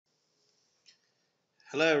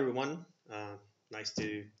Hello, everyone. Nice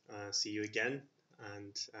to see you again.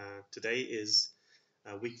 And today is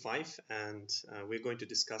week five, and we're going to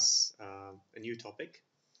discuss a new topic.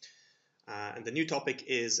 And the new topic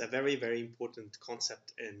is a very, very important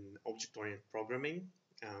concept in object-oriented programming,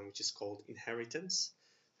 which is called inheritance.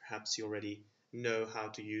 Perhaps you already know how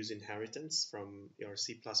to use inheritance from your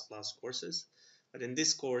C++ courses. But in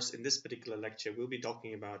this course, in this particular lecture, we'll be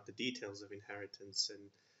talking about the details of inheritance and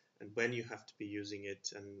when you have to be using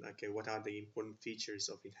it, and okay, what are the important features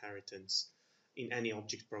of inheritance in any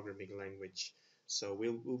object programming language. So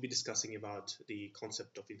we'll be discussing about the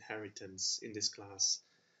concept of inheritance in this class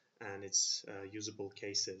and its usable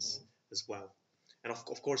cases as well. And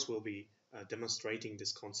of course, we'll be demonstrating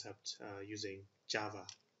this concept using Java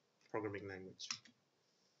programming language.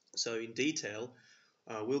 So in detail,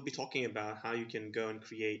 we'll be talking about how you can go and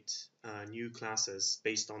create new classes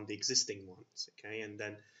based on the existing ones, okay? And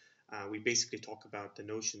then we basically talk about the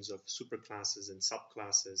notions of superclasses and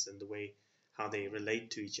subclasses and the way how they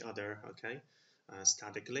relate to each other, okay,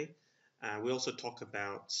 statically. We also talk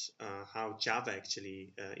about how Java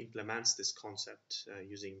actually implements this concept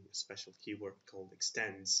using a special keyword called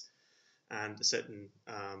extends and certain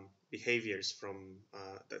behaviors from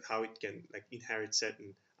that how it can like inherit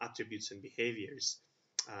certain attributes and behaviors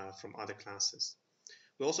from other classes.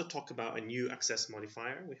 We also talk about a new access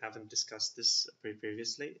modifier. We haven't discussed this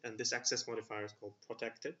previously, and this access modifier is called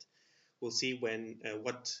protected. We'll see when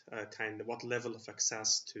what level of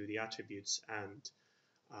access to the attributes and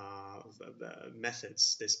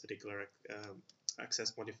methods this particular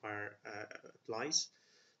access modifier applies.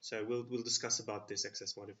 So we'll discuss about this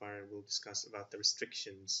access modifier, and we'll discuss about the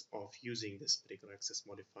restrictions of using this particular access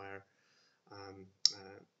modifier um,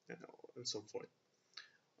 and so forth.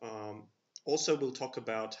 Also, we'll talk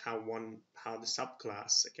about how the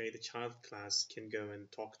subclass, okay, the child class can go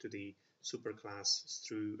and talk to the superclass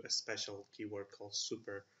through a special keyword called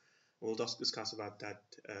super. We'll discuss about that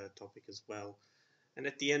topic as well. And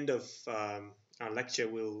at the end of our lecture,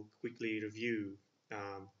 we'll quickly review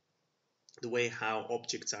the way how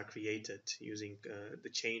objects are created using the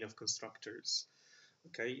chain of constructors,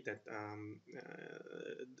 okay, that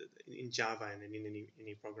in Java and in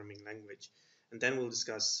any programming language. And then we'll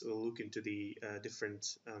look into the different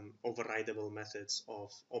overridable methods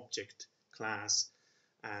of object class,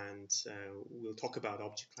 and we'll talk about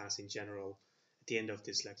object class in general at the end of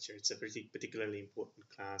this lecture. It's a particularly important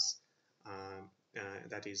class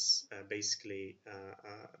that is basically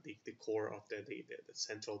the core of the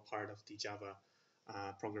central part of the Java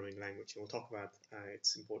programming language. And we'll talk about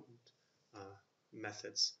its important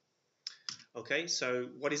methods. Okay, so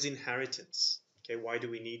what is inheritance? Okay, why do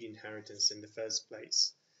we need inheritance in the first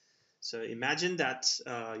place? So imagine that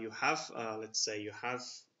you have, let's say, you have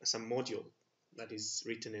some module that is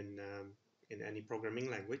written in any programming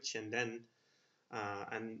language, and then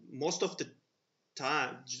and most of the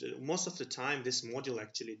time, this module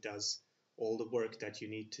actually does all the work that you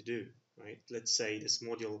need to do, right? Let's say this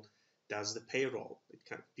module does the payroll. It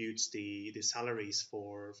computes the salaries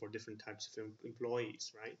for different types of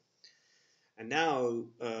employees, right? And now,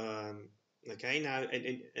 okay, now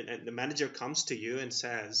and the manager comes to you and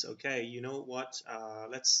says, okay, you know what?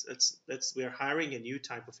 We're hiring a new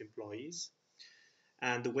type of employees,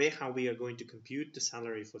 and the way how we are going to compute the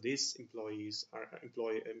salary for these employees are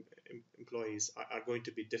going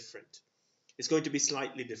to be different. It's going to be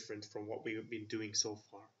slightly different from what we've been doing so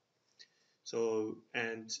far. So,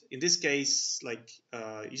 and in this case, like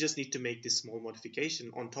you just need to make this small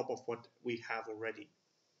modification on top of what we have already.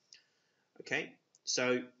 Okay,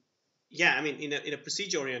 so yeah, I mean, in a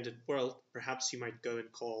procedure-oriented world, perhaps you might go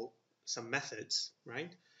and call some methods,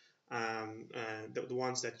 right? The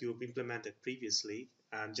ones that you've implemented previously,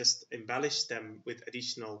 and just embellish them with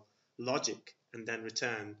additional logic, and then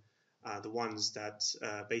return the ones that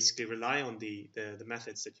basically rely on the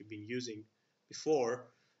methods that you've been using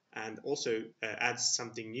before, and also add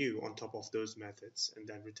something new on top of those methods, and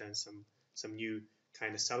then return some new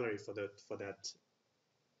kind of salary for that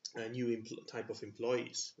new type of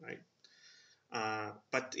employees, right?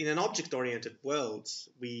 But in an object-oriented world,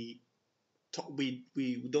 we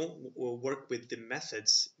don't work with the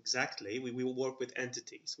methods exactly. We will work with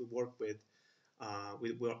entities. We work with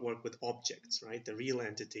objects, right? The real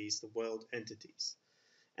entities, the world entities,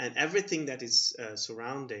 and everything that is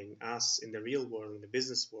surrounding us in the real world, in the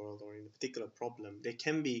business world, or in a particular problem, they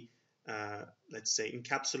can be, let's say,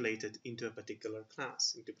 encapsulated into a particular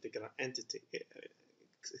class, into a particular entity,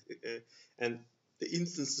 and the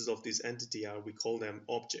instances of this entity are, we call them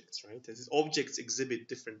objects, right? And these objects exhibit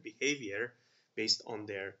different behavior based on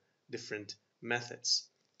their different methods,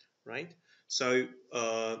 right? So,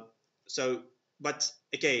 so but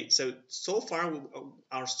okay, so far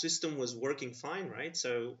our system was working fine, right?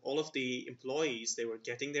 So all of the employees, they were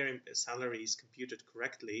getting their salaries computed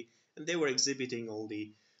correctly, and they were exhibiting all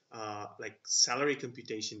the like salary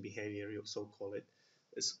computation behavior, you so call it,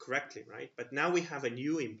 is correctly, right? But now we have a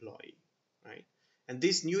new employee, right? And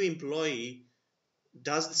this new employee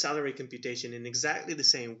does the salary computation in exactly the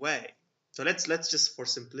same way. So let's just, for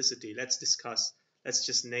simplicity, let's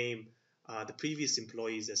just name the previous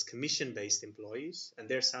employees as commission-based employees, and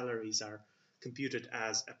their salaries are computed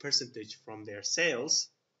as a percentage from their sales,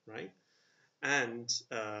 right? And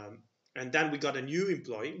and then we got a new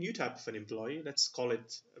employee, new type of an employee. Let's call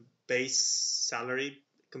it a base salary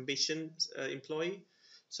commission employee.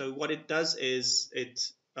 So what it does is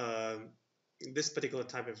this particular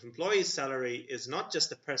type of employee's salary is not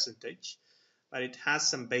just a percentage, but it has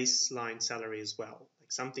some baseline salary as well,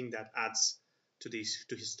 like something that adds to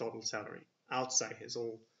his total salary outside his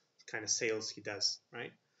all kind of sales he does,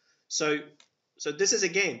 right? So this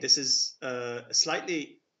is a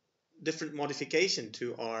slightly different modification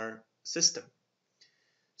to our system.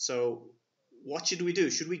 So what should we do?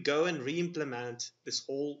 Should we go and re-implement this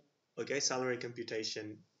whole salary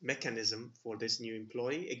computation mechanism for this new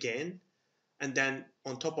employee again? And then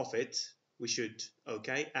on top of it, we should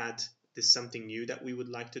add this something new that we would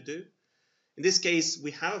like to do. In this case,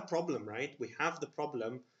 we have a problem, right? We have the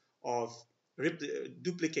problem of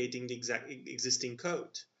duplicating the existing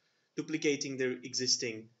code, duplicating the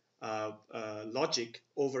existing logic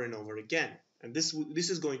over and over again. And this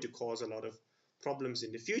is going to cause a lot of problems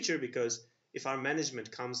in the future, because if our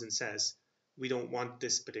management comes and says, we don't want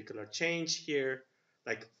this particular change here,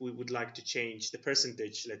 like we would like to change the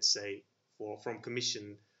percentage, let's say, from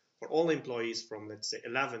commission for all employees from, let's say,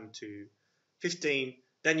 11 to 15,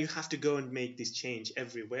 then you have to go and make this change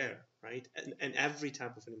everywhere, right? And every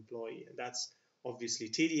type of an employee. And that's obviously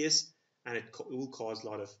tedious, and it will cause a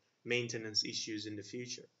lot of maintenance issues in the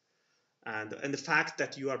future. And the fact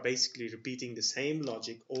that you are basically repeating the same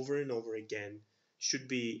logic over and over again should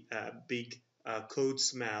be a big code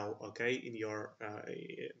smell, okay, in your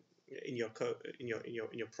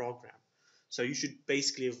program. So you should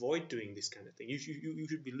basically avoid doing this kind of thing. You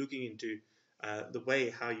should be looking into the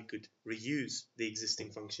way how you could reuse the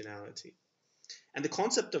existing functionality. And the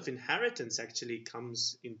concept of inheritance actually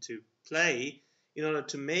comes into play in order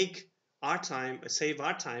to make our time, save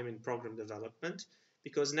our time in program development,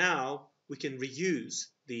 because now we can reuse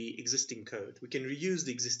the existing code. We can reuse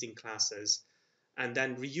the existing classes and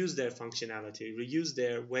then reuse their functionality, reuse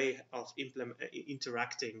their way of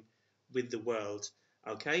interacting with the world,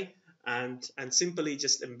 okay? And simply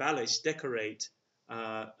just embellish, decorate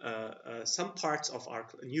some parts of our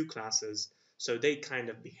new classes so they kind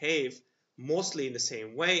of behave mostly in the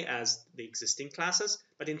same way as the existing classes,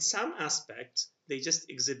 but in some aspects they just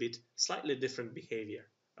exhibit slightly different behavior,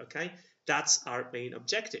 okay? That's our main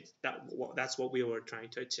objective. That's what we were trying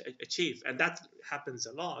to achieve, and that happens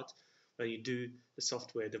a lot when you do the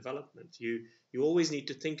software development. You always need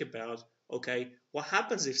to think about, okay, what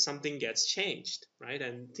happens if something gets changed, right?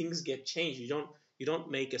 And things get changed. You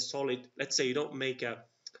don't make a solid, let's say you don't make a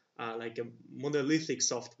like a monolithic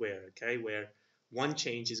software, okay, where one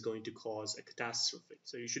change is going to cause a catastrophe.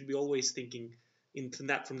 So you should be always thinking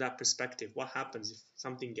from that perspective. What happens if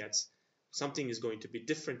something is going to be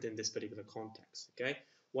different in this particular context, okay?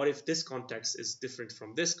 What if this context is different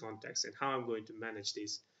from this context, and how I'm going to manage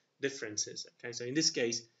these differences, okay? So in this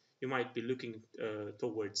case, you might be looking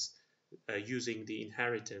towards using the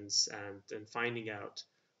inheritance and finding out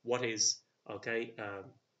what is, okay,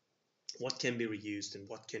 what can be reused and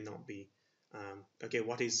what cannot be.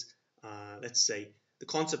 What is, let's say, the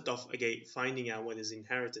concept of, finding out what is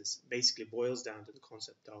inheritance basically boils down to the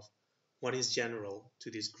concept of what is general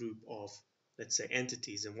to this group of, let's say,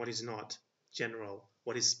 entities, and what is not general,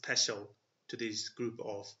 what is special to this group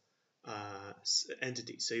of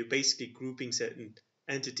entities. So you're basically grouping certain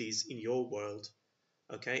entities in your world,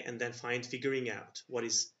 okay, and then figuring out what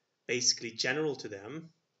is basically general to them,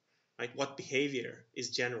 like what behavior is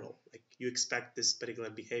general, like you expect this particular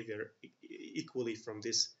behavior equally from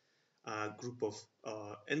this group of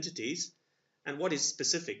entities, and what is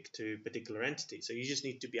specific to particular entities. So you just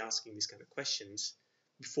need to be asking these kind of questions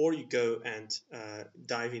before you go and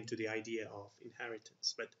dive into the idea of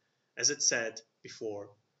inheritance. But as it said before,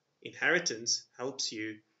 inheritance helps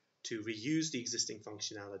you to reuse the existing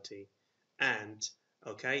functionality, and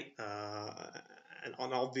and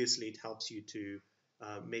obviously it helps you to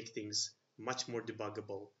make things much more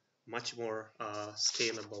debuggable, much more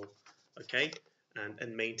scalable, okay,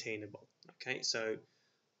 and maintainable, okay. So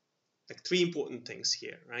like three important things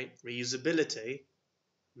here, right? Reusability,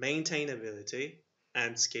 maintainability,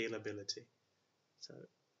 and scalability. So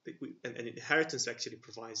and inheritance actually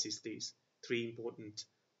provides these three important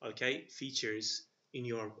features in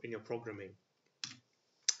your programming.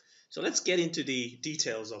 So let's get into the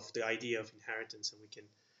details of the idea of inheritance, and we can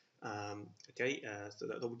so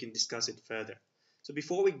that we can discuss it further. So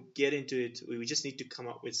before we get into it, we just need to come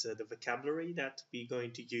up with the vocabulary that we're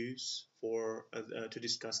going to use for to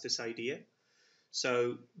discuss this idea.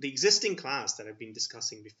 So the existing class that I've been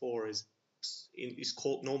discussing before is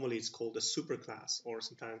called, normally it's called a superclass, or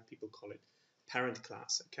sometimes people call it parent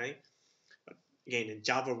class. Okay, but again, in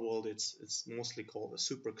Java world, it's mostly called a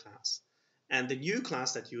superclass. And the new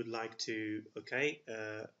class that you would like to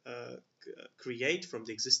create from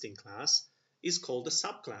the existing class is called a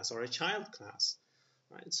subclass or a child class,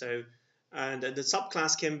 right? So, and the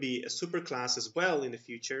subclass can be a superclass as well in the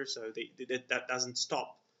future. So that doesn't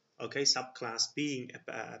stop, subclass being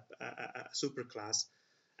a superclass.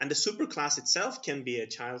 And the superclass itself can be a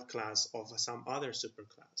child class of some other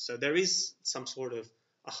superclass. So there is some sort of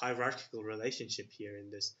a hierarchical relationship here in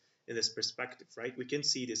this perspective, right? We can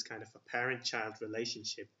see this kind of a parent-child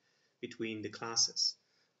relationship between the classes,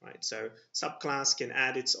 right? So subclass can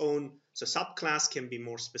add its own. So subclass can be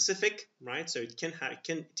more specific, right? So it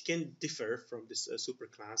can differ from this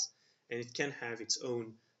superclass, and it can have its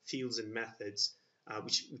own fields and methods,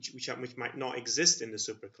 which might not exist in the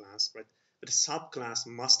superclass, but a subclass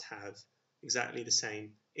must have exactly the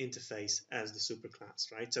same interface as the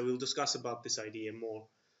superclass, right? So we'll discuss about this idea more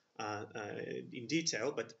in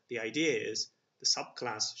detail, but the idea is the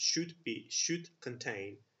subclass should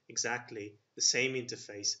contain exactly the same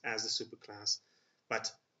interface as the superclass,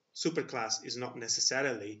 but superclass is not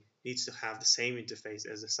necessarily needs to have the same interface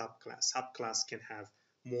as the subclass. Subclass can have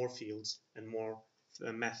more fields and more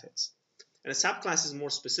methods, and a subclass is more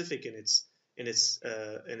specific in its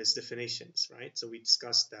definitions, right? So we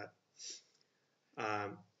discussed that.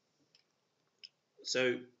 Um,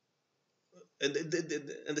 so and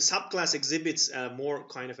the subclass exhibits more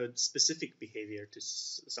kind of a specific behavior to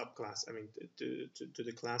subclass. I mean, to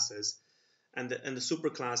the classes, and the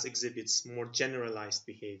superclass exhibits more generalized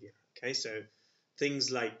behavior. Okay, so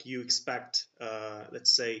things like you expect.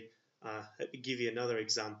 Let's say, let me give you another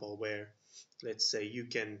example where, let's say, you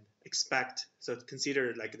can expect. So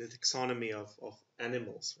consider like the taxonomy of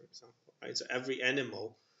animals, for example, right? So every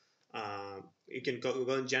animal, you can go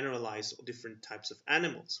and generalize different types of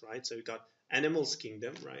animals, right? So you got animals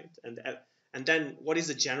kingdom, right? And then what is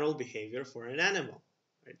the general behavior for an animal,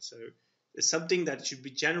 right? So it's something that should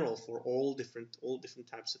be general for all different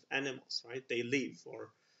types of animals, right? They live, or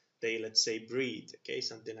they, let's say, breed, okay,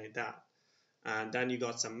 something like that. And then you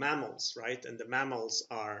got some mammals, right? And the mammals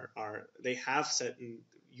are they have certain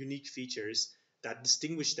unique features that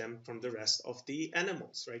distinguish them from the rest of the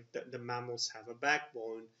animals, right? The mammals have a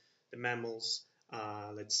backbone. The mammals,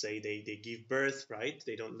 let's say, they give birth, right?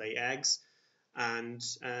 They don't lay eggs, and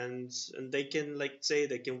they can, like, say,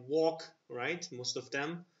 they can walk, right? Most of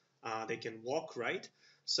them, they can walk, right?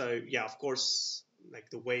 So yeah, of course, like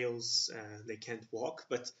the whales, they can't walk,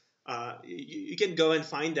 but you can go and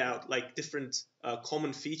find out like different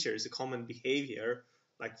common features, a common behavior,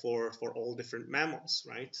 like for all different mammals,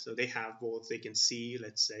 right? So they have both, they can see,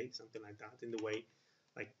 let's say, something like that, in the way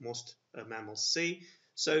like most mammals see.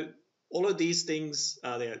 So all of these things,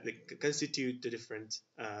 they constitute the different,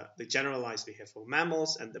 the generalized behavior for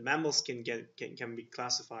mammals, and the mammals can be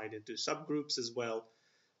classified into subgroups as well,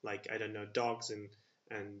 like, I don't know, dogs and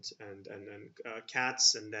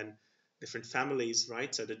cats, and then different families,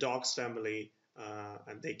 right? So the dogs family,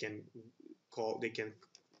 and they can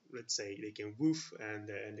let's say, they can woof, and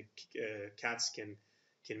the cats can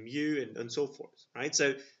mew, and so forth, right?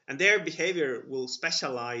 So, and their behavior will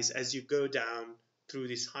specialize as you go down through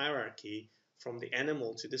this hierarchy from the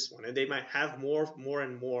animal to this one, and they might have more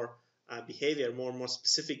and more behavior, more and more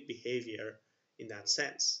specific behavior in that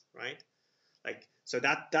sense, right? Like, so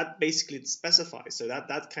that basically specifies, so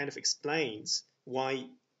that kind of explains why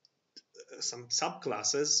some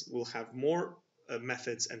subclasses will have more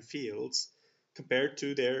methods and fields compared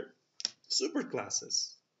to their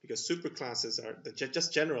superclasses, because superclasses are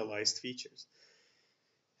just generalized features.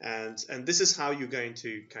 And this is how you're going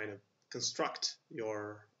to kind of construct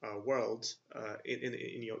your world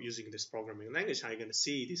in your using this programming language. How you're going to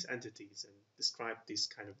see these entities and describe these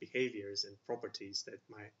kind of behaviors and properties that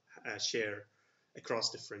might share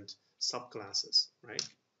across different subclasses, right?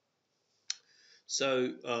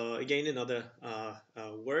 So again, another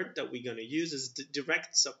word that we're going to use is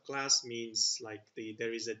direct subclass. Means like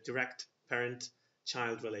there is a direct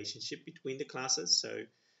parent-child relationship between the classes. So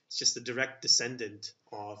it's just a direct descendant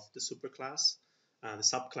of the superclass. The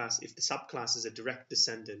subclass, if the subclass is a direct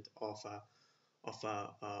descendant of a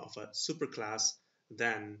superclass,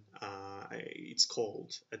 then it's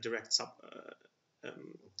called a direct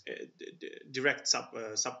um,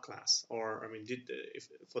 subclass, or I mean, if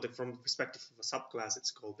from the perspective of a subclass,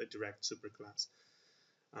 it's called a direct superclass.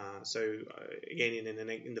 Again,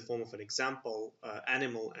 in the form of an example,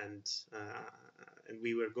 animal and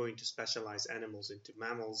we were going to specialize animals into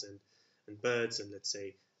mammals and birds and, let's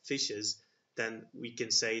say, fishes, then we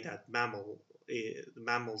can say that the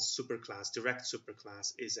mammal's superclass, direct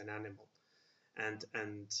superclass, is an animal, and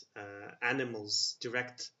animals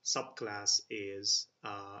direct subclass is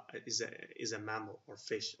a mammal or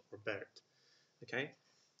fish or bird. Okay,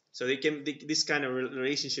 so this kind of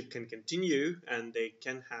relationship can continue, and they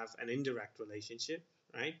can have an indirect relationship,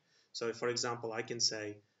 right? So, for example, I can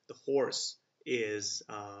say the horse is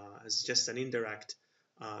just an indirect.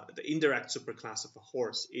 The indirect superclass of a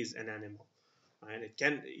horse is an animal, right?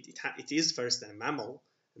 It is first a mammal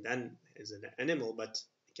and then is an animal, but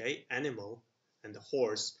okay, animal and the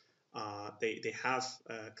horse, they have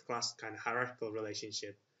a class kind of hierarchical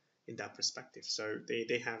relationship in that perspective. So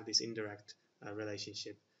they have this indirect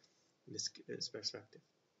relationship in this perspective.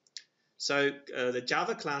 So the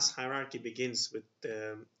Java class hierarchy begins with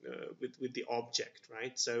the object,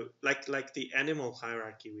 right? So like the animal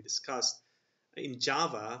hierarchy we discussed in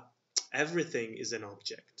Java, everything is an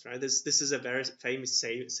object, right? This is a very famous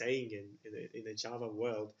saying in the Java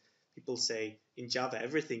world. People say in Java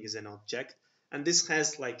everything is an object, and this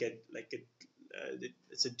has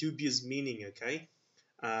it's a dubious meaning. Okay,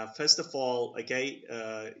 first of all, okay,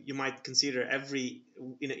 you might consider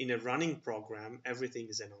in a running program everything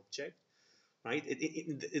is an object, right?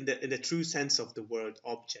 In the true sense of the word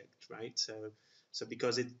object, right? So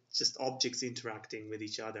because it's just objects interacting with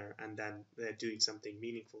each other, and then they're doing something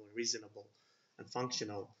meaningful and reasonable and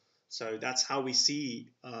functional. So that's how we see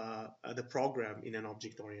the program in an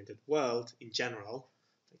object-oriented world in general,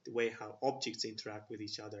 like the way how objects interact with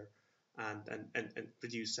each other and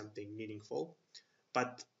produce something meaningful.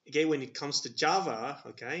 But again, when it comes to Java,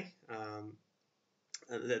 okay,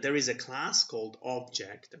 there is a class called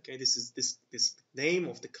object. Okay, this name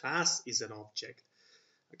of the class is an object.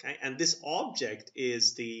 Okay, and this object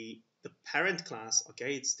is the parent class.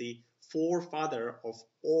 Okay, it's the forefather of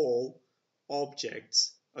all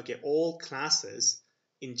objects. Okay, all classes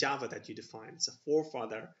in Java that you define. It's a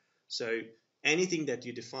forefather. So anything that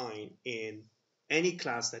you define in any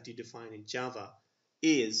class that you define in Java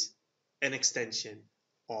is an extension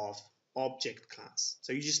of object class.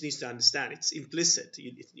 So you just need to understand it's implicit.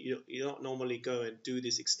 You don't normally go and do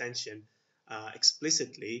this extension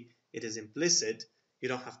explicitly. It is implicit. You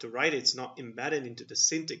don't have to write it. It's not embedded into the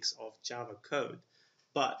syntax of Java code.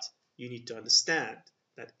 But you need to understand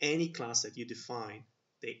that any class that you define,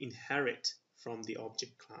 they inherit from the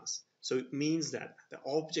object class. So it means that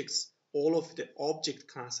all of the object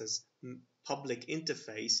classes public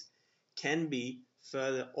interface can be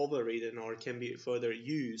further overridden or can be further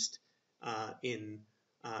used in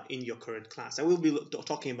your current class. And we'll be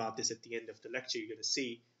talking about this at the end of the lecture. You're going to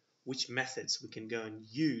see which methods we can go and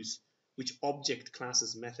use, which object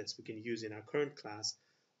classes methods we can use in our current class,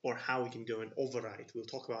 or how we can go and override. We'll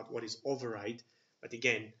talk about what is override, but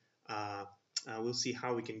again, we'll see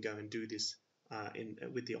how we can go and do this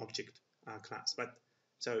with the object class. But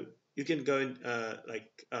so you can go and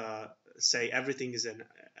say everything is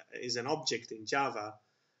an object in Java,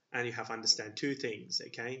 and you have to understand two things.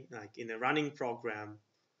 Okay, like in a running program,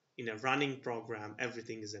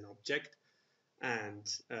 everything is an object, and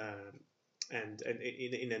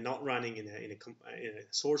in a not running in a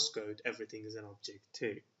source code, everything is an object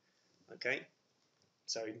too. Okay,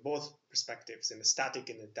 so in both perspectives, in the static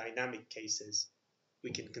and the dynamic cases,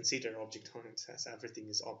 we can consider object oriented as everything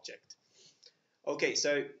is object. Okay,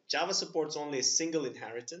 so Java supports only a single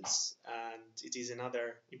inheritance, and it is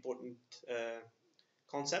another important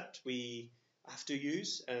concept we have to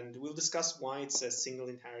use, and we'll discuss why it's a single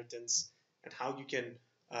inheritance and how you can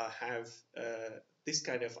have this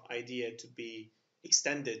kind of idea to be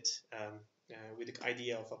extended with the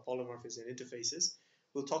idea of polymorphism and interfaces.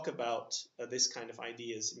 We'll talk about this kind of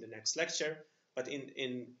ideas in the next lecture, but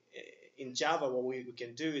in Java, what we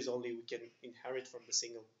can do is only we can inherit from the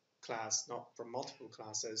single class, not from multiple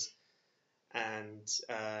classes, and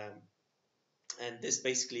this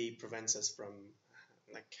basically prevents us from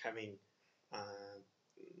like having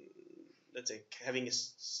let's say having a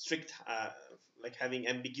strict like having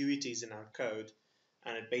ambiguities in our code,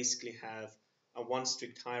 and it basically have a one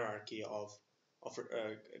strict hierarchy of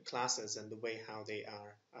classes and the way how they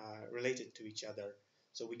are related to each other.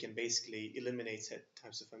 So we can basically eliminate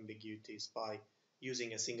types of ambiguities by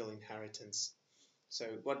using a single inheritance. So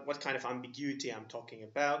what kind of ambiguity I'm talking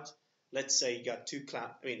about? let's say you got two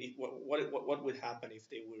class. I mean, what would happen if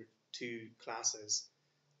there were two classes?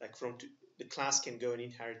 Like the class can go and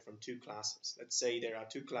inherit from two classes. Let's say there are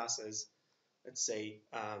two classes. Let's say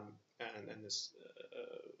and this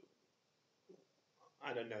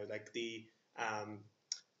I don't know, like the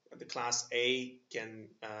class A can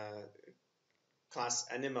class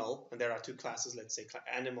animal, and there are two classes, let's say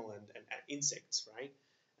animal and insects, right?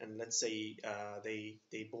 And let's say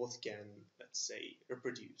they both can, let's say,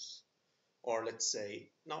 reproduce, or let's say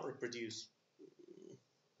not reproduce,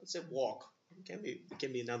 let's say walk. It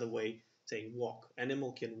can be another way saying walk.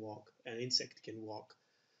 Animal can walk, an insect can walk,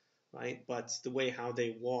 right? But the way how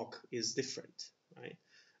they walk is different, right?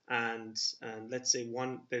 And let's say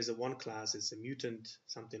there's a one class, it's a mutant,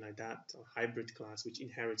 something like that, or hybrid class, which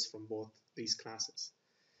inherits from both these classes.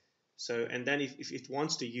 So, and then if it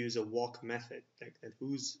wants to use a walk method, like, then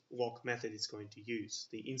whose walk method it's going to use,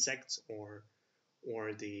 the insects or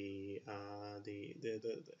the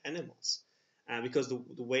animals, because the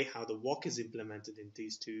way how the walk is implemented in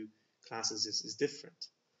these two classes is different.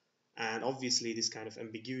 And obviously, this kind of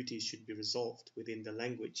ambiguity should be resolved within the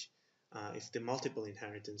language if the multiple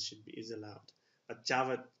inheritance is allowed. But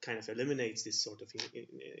Java kind of eliminates this sort of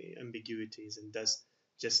ambiguities and does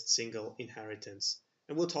just single inheritance.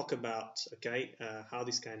 And we'll talk about how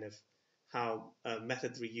this kind of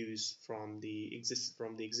method reuse from the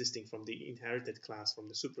inherited class, from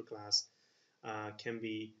the superclass, can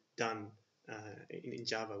be done in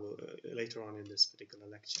Java later on in this particular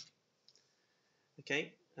lecture.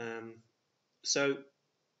 Okay. So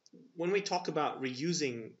when we talk about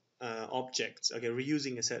reusing objects,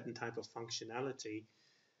 reusing a certain type of functionality,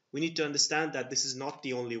 we need to understand that this is not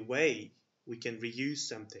the only way we can reuse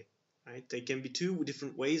something, right? There can be two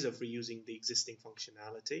different ways of reusing the existing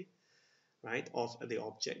functionality, right, of the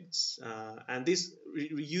objects. And this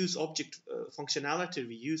reuse object functionality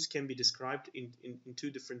reuse can be described in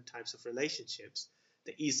two different types of relationships: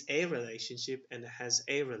 the is-a relationship and the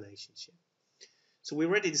has-a relationship. So we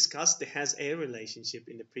already discussed the has-a relationship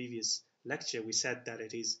in the previous lecture. We said that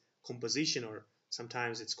it is composition, or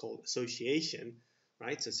sometimes it's called association,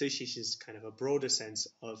 right? So association is kind of a broader sense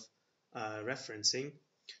of referencing.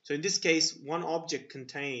 So in this case, one object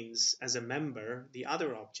contains as a member the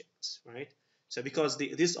other objects, right? So because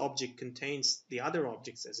this object contains the other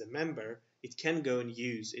objects as a member, it can go and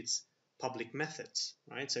use its public methods,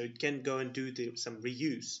 right? So it can go and do some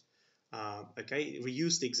reuse,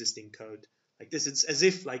 reuse the existing code. Like this, it's as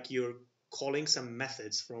if like you're calling some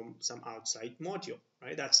methods from some outside module,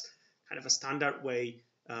 right? That's kind of a standard way,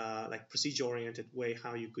 like procedure-oriented way,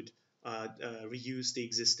 how you could reuse the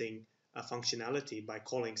existing functionality by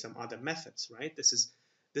calling some other methods, right? This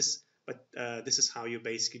is how you're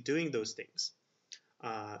basically doing those things.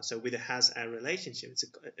 So with a has-a relationship,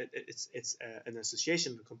 it's an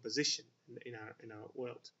association, a composition in our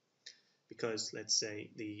world, because let's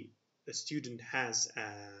say the student has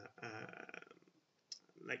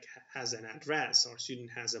has an address, or student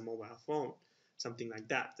has a mobile phone, something like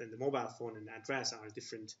that, and the mobile phone and address are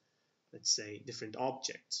different, let's say, different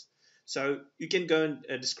objects. So you can go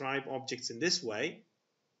and describe objects in this way,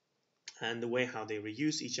 and the way how they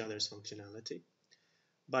reuse each other's functionality.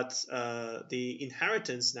 But the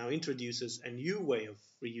inheritance now introduces a new way of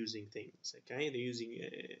reusing things. Okay, they're using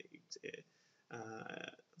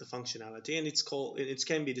the functionality, and it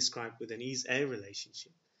can be described with an is-a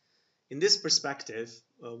relationship. In this perspective,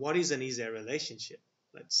 what is an is-a relationship?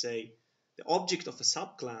 Let's say the object of a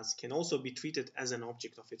subclass can also be treated as an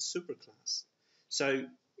object of its superclass. So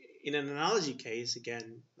in an analogy case,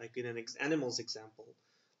 again, like in an animals example,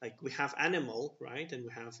 like we have animal, right, and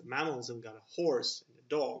we have mammals, and we got a horse and a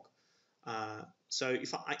dog. So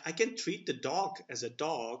if I can treat the dog as a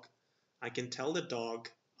dog, I can tell the dog,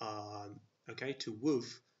 to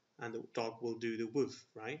woof, and the dog will do the woof,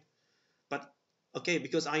 right? But okay,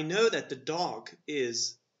 because I know that the dog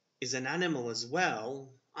is an animal as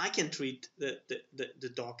well, I can treat the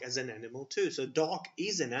dog as an animal too. So dog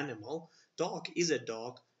is an animal, dog is a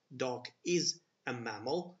dog is a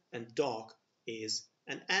mammal, and dog is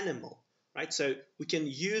an animal, right? So we can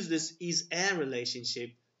use this is-a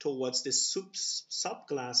relationship towards this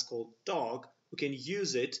subclass called dog. We can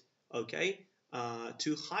use it, to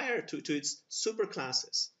its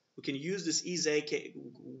superclasses. We can use this is-a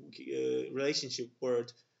relationship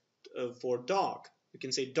word for dog. We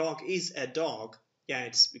can say dog is a dog. Yeah,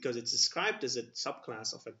 it's because it's described as a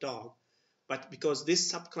subclass of a dog. But because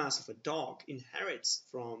this subclass of a dog inherits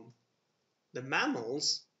from the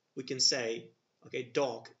mammals, we can say, okay,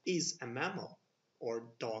 dog is a mammal, or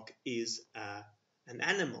dog is an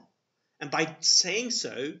animal. And by saying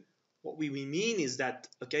so, what we mean is that,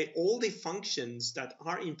 okay, all the functions that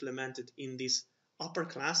are implemented in these upper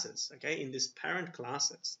classes, okay, in these parent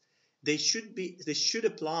classes, they should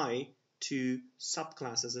apply to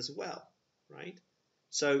subclasses as well, right?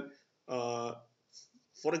 So,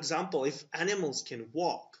 for example, if animals can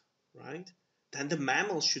walk, right, then the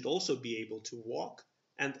mammals should also be able to walk,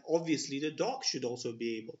 and obviously the dog should also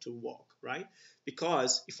be able to walk, right?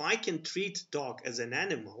 Because if I can treat dog as an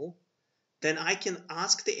animal, then I can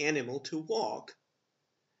ask the animal to walk.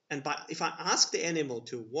 And if I ask the animal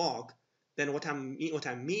to walk, then what I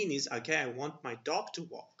mean is, okay, I want my dog to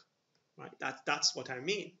walk, right? That's what I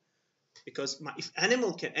mean. Because if any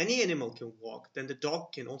animal can walk, then the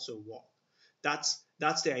dog can also walk. That's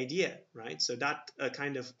the idea, right? So that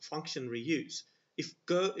kind of function reuse.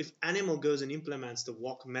 If animal goes and implements the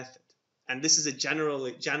walk method, and this is a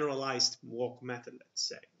generalized walk method, let's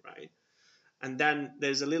say, right? And then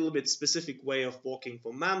there's a little bit specific way of walking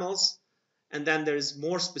for mammals, and then there's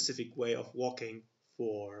more specific way of walking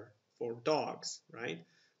for dogs, right?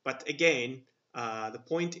 But again, the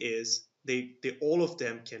point is they all of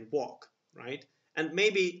them can walk, right? And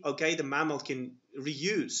maybe, okay, the mammal can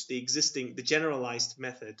reuse the generalized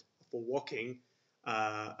method for walking,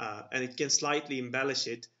 and it can slightly embellish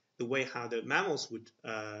it the way how the mammals would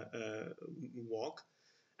walk.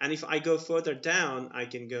 And if I go further down, I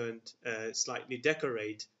can go and slightly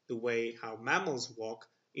decorate the way how mammals walk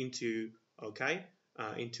into, okay,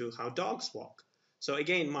 into how dogs walk. So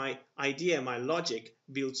again, my idea, my logic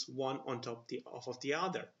builds one on top of the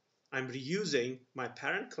other. I'm reusing my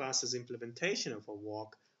parent class's implementation of a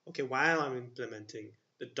walk, okay, while I'm implementing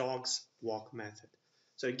the dog's walk method.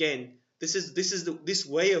 So again, this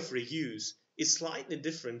way of reuse is slightly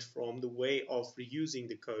different from the way of reusing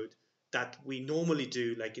the code that we normally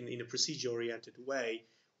do, like in a procedure-oriented way,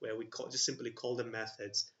 where we just simply call them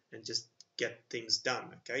methods and just get things done.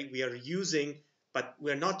 Okay, we are reusing, but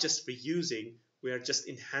we're not just reusing. We are just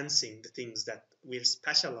enhancing the things that we're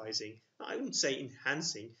specializing. I wouldn't say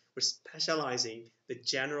enhancing. We're specializing the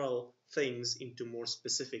general things into more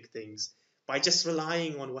specific things by just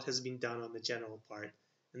relying on what has been done on the general part,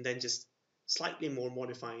 and then just slightly more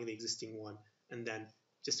modifying the existing one, and then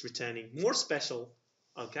just returning more special,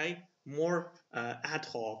 okay, more ad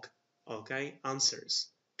hoc, okay, answers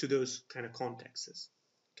to those kind of contexts.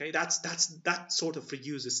 Okay, that sort of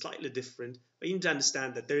reuse is slightly different, but you need to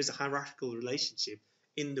understand that there is a hierarchical relationship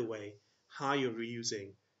in the way how you're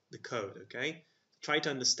reusing the code. Okay, try to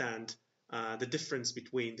understand the difference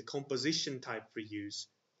between the composition type reuse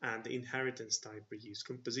and the inheritance type reuse.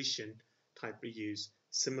 Composition type reuse,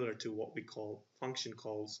 similar to what we call function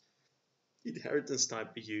calls. Inheritance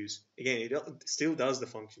type reuse, again, it still does the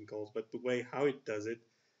function calls, but the way how it does it,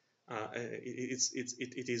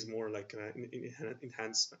 it is more like an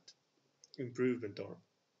enhancement, improvement, or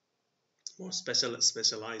more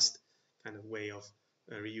specialized kind of way of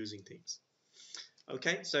reusing things.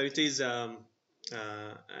 Okay, so it is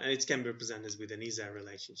it can be represented with an ISA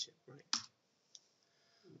relationship, right?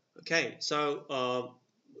 Okay, so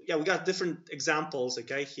yeah, we got different examples,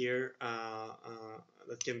 okay, here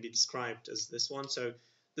that can be described as this one. So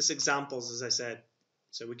this examples, as I said,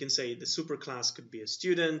 so we can say the superclass could be a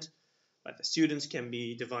student, but the students can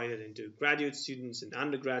be divided into graduate students and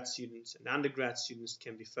undergrad students, and undergrad students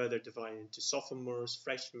can be further divided into sophomores,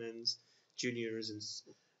 freshmen, juniors,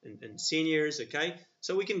 and seniors. Okay,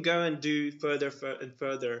 so we can go and do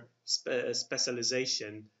further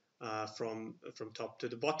specialization from top to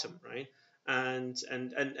the bottom, right? And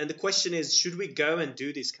the question is, should we go and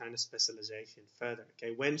do this kind of specialization further?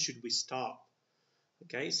 Okay, when should we stop?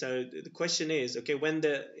 Okay, so the question is, okay, when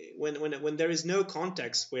there is no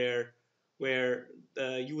context where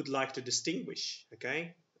you would like to distinguish,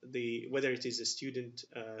 okay, whether it is a student,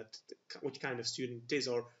 what kind of student it is,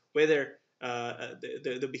 or whether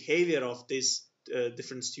the behavior of these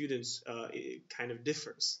different students kind of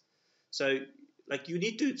differs. So like you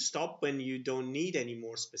need to stop when you don't need any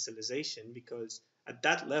more specialization, because at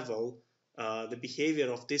that level the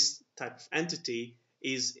behavior of this type of entity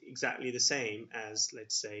is exactly the same as,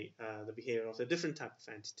 let's say, the behavior of a different type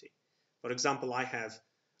of entity. For example, I have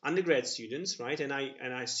undergrad students, right? And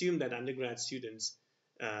I assume that undergrad students,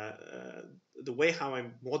 the way how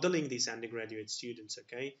I'm modeling these undergraduate students,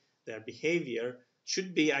 okay, their behavior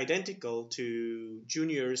should be identical to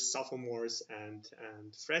juniors, sophomores, and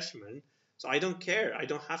freshmen. So I don't care. I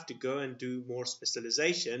don't have to go and do more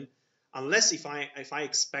specialization, unless if I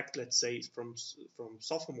expect, let's say, from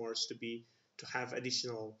sophomores to have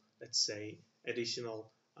additional, let's say,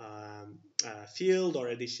 additional field or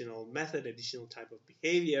additional method, additional type of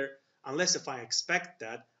behavior. Unless if I expect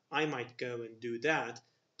that, I might go and do that.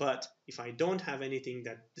 But if I don't have anything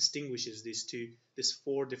that distinguishes these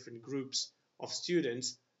four different groups of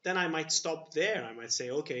students, then I might stop there. I might say,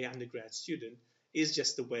 okay, undergrad student is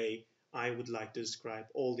just the way I would like to describe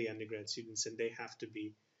all the undergrad students, and they have to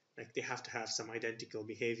be like they have to have some identical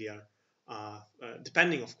behavior,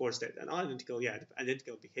 depending, of course, that an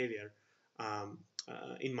identical behavior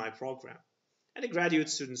in my program, and the graduate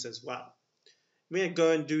students as well. We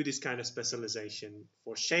go and do this kind of specialization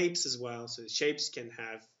for shapes as well. So the shapes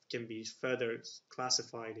can be further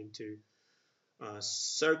classified into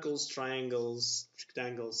circles, triangles,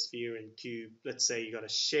 rectangles, sphere, and cube. Let's say you got a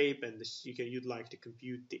shape, and you'd like to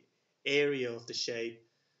compute the area of the shape,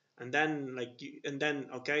 and then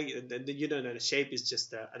okay, and then you know that a shape is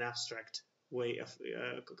just an abstract way of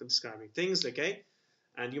describing things, okay,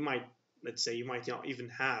 and you might, let's say, you might not even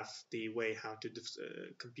have the way how to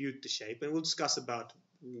compute the shape, and we'll discuss about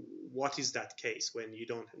what is that case when you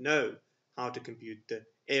don't know how to compute the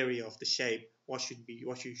area of the shape, what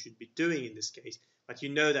you should be doing in this case, but you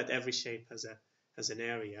know that every shape has an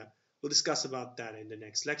area. We'll discuss about that in the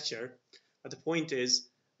next lecture, but the point is,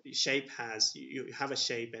 you have a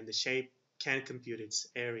shape, and the shape can compute its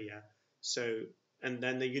area. So, and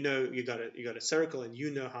then you got a circle, and you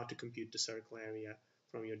know how to compute the circle area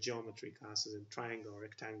from your geometry classes, and triangle,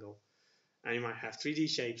 rectangle, and you might have 3D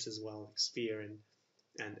shapes as well, like sphere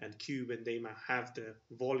and cube, and they might have the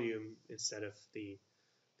volume instead of the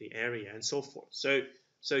area, and so forth.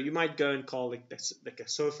 So you might go and call it like a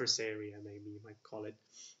surface area, maybe you might call it,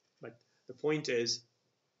 but the point is,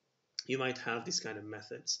 you might have these kind of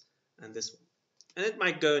methods, and this one, and it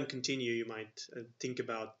might go and continue. You might think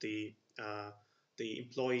about the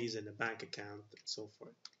employees and the bank account and so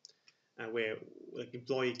forth, where like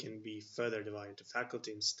employee can be further divided to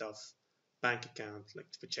faculty and stuff, bank account like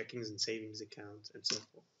for checkings and savings account, and so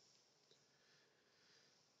forth.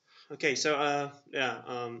 Okay, so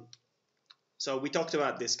so we talked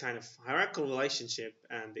about this kind of hierarchical relationship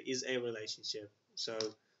and the is a relationship. So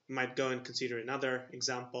we might go and consider another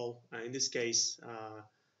example. In this case,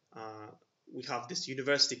 we have this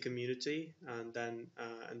university community, and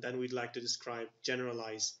then we'd like to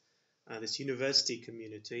generalize this university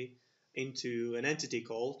community into an entity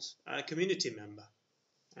called a community member.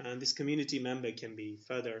 And this community member can be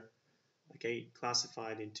further, okay,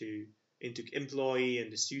 classified into employee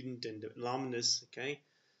and the student and the alumnus, okay.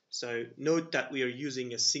 So note that we are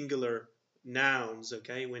using a singular nouns,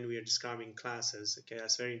 okay, when we are describing classes, okay,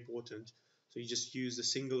 that's very important. So you just use the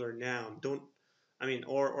singular noun,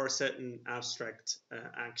 or a certain abstract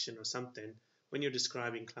action or something when you're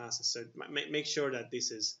describing classes. So make sure that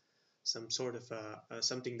this is some sort of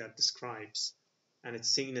something that describes, and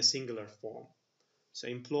it's in a singular form. So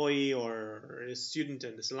employee or a student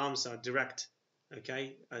and the alums are direct,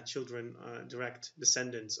 okay, children, direct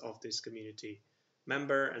descendants of this community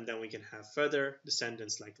member, and then we can have further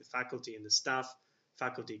descendants like the faculty and the staff.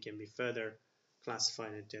 Faculty can be further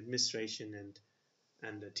classified into administration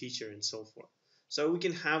and the teacher and so forth. So we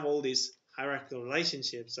can have all these hierarchical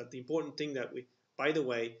relationships. But the important thing that by the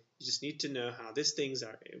way, you just need to know how these things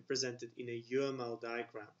are presented in a UML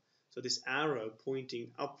diagram. So this arrow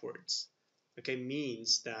pointing upwards, okay,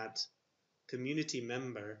 means that community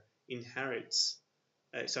member inherits,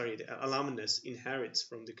 the alumnus inherits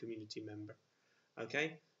from the community member,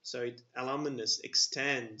 okay. So alumnus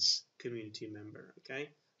extends community member, okay.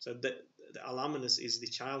 So the alumnus is the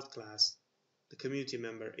child class, the community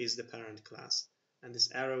member is the parent class, and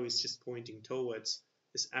this arrow is just pointing towards,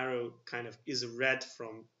 this arrow kind of is read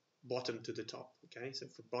from bottom to the top, okay, so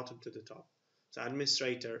from bottom to the top. So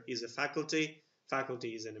administrator is a faculty,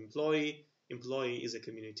 faculty is an employee, employee is a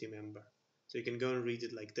community member. So you can go and read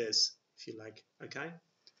it like this if you like, okay.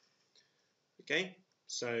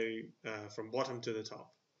 So from bottom to the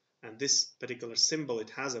top, and this particular symbol, it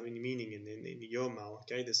has a meaning in the UML,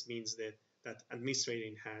 okay. This means that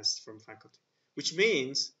administrating has from faculty, which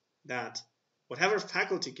means that whatever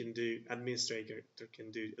faculty can do, administrator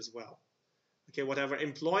can do as well, okay. Whatever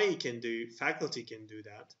employee can do, faculty can do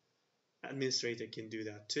that, administrator can do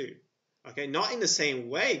that too, okay. Not in the same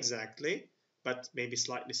way exactly, but maybe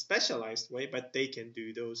slightly specialized way, but they can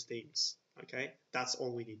do those things, okay. That's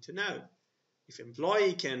all we need to know. If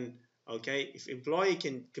employee can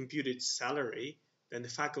compute its salary, then the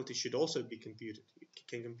faculty should also can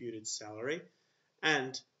compute its salary,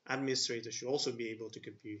 and administrator should also be able to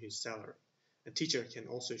compute his salary, and teacher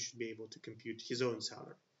should be able to compute his own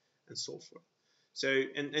salary, and so forth. So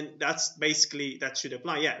and that's basically, that should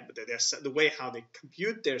apply. Yeah, but the way how they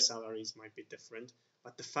compute their salaries might be different,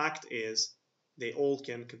 but the fact is they all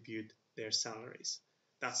can compute their salaries.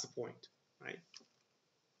 That's the point, right?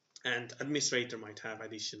 And administrator might have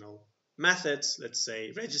additional methods, let's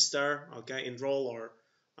say register, okay, enroll, or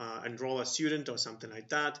enroll a student or something like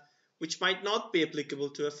that, which might not be applicable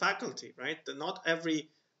to a faculty, right? Not every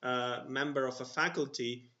member of a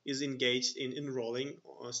faculty is engaged in enrolling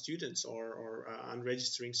students or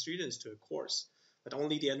unregistering students to a course, but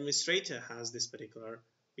only the administrator has this particular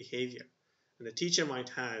behavior. And the teacher might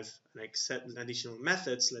have like certain additional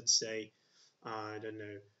methods, let's say, I don't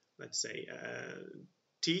know, let's say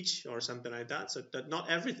teach or something like that, so that not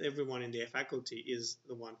everyone in the faculty is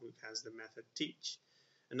the one who has the method teach,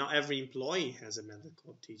 and not every employee has a method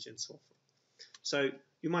called teach, and so forth. So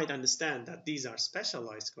you might understand that these are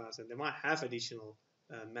specialized classes, and they might have additional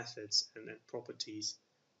methods and properties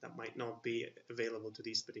that might not be available to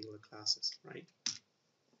these particular classes, right?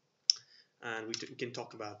 And we can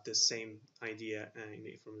talk about the same idea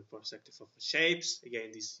from the perspective of shapes.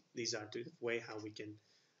 Again, these are the way how we can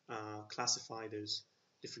classify those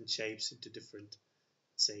different shapes into different,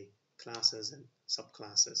 say, classes and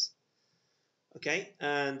subclasses. Okay,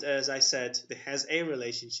 and as I said, the has a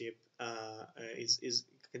relationship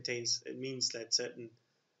it means that certain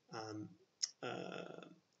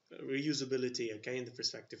reusability, okay, in the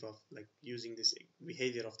perspective of like using this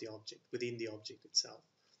behavior of the object within the object itself.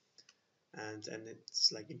 And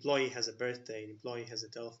it's like employee has a birthday, employee has a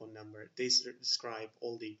telephone number. They describe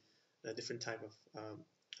all the different type of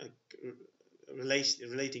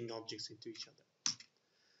relating objects into each other.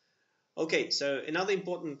 Okay, so another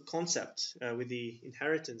important concept with the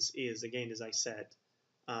inheritance is, again, as I said,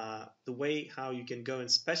 the way how you can go and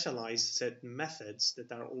specialize certain methods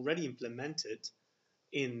that are already implemented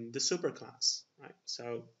in the superclass, right?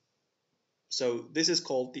 So this is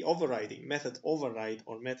called the overriding method override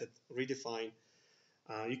or method redefine.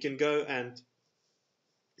 You can go and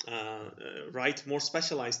write more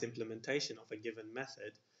specialized implementation of a given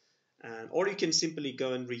method, or you can simply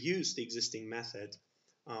go and reuse the existing method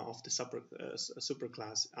of the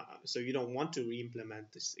superclass. So you don't want to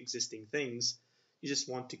re-implement these existing things. You just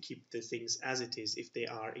want to keep the things as it is if they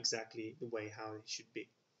are exactly the way how it should be.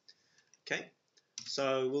 Okay,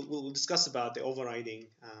 so we'll discuss about the overriding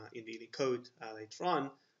in the code later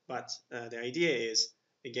on. But the idea is,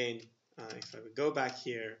 again, if I would go back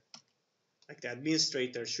here, like the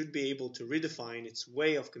administrator should be able to redefine its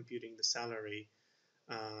way of computing the salary.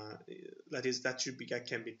 That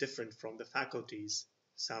can be different from the faculty's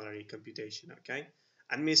salary computation. Okay,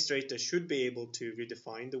 administrator should be able to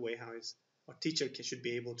redefine the way how his or teacher should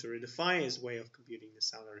be able to redefine his way of computing the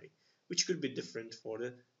salary, which could be different for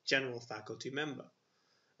the general faculty member.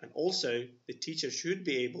 And also, the teacher should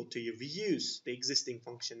be able to reuse the existing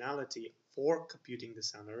functionality for computing the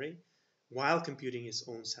salary while computing his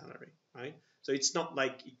own salary, right? So it's not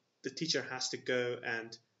like the teacher has to go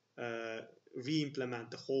and re-implement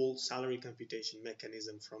the whole salary computation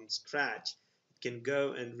mechanism from scratch. It can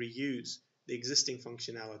go and reuse the existing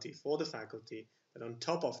functionality for the faculty, but on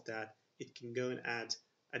top of that, it can go and add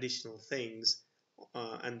additional things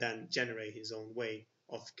and then generate his own way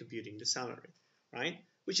of computing the salary, right?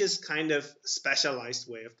 Which is kind of specialized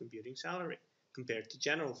way of computing salary compared to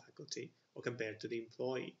general faculty or compared to the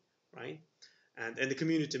employee, right? And the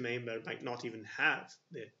community member might not even have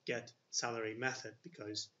the get salary method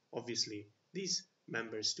because obviously these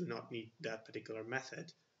members do not need that particular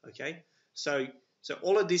method. Okay, so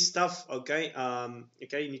all of this stuff, okay,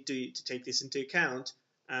 okay, you need to take this into account,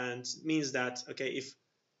 and it means that, okay, if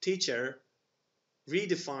teacher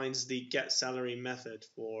redefines the get salary method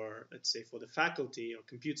for, let's say, for the faculty, or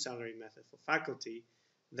compute salary method for faculty,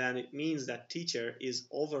 then it means that teacher is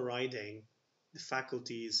overriding the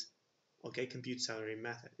faculty's, okay, compute salary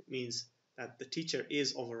method. It means that the teacher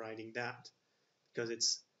is overriding that because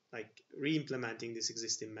it's like re-implementing this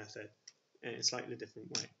existing method in a slightly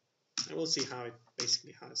different way. And we'll see how it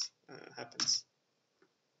basically happens.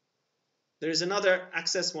 There is another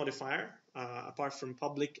access modifier apart from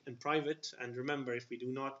public and private. And remember, if we do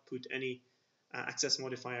not put any access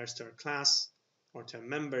modifiers to our class or to our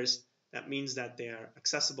members, that means that they are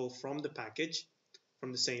accessible from the package,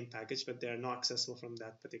 from the same package, but they are not accessible from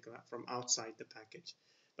that particular, from outside the package.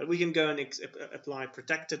 But we can go and apply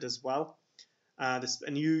protected as well. This a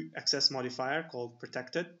new access modifier called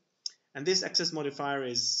protected. And this access modifier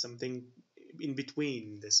is something in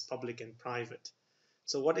between this public and private.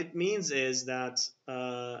 So what it means is that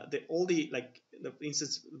all the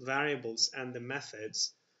instance variables and the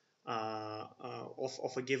methods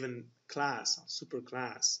of a given class,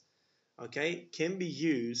 superclass, okay, can be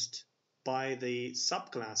used by the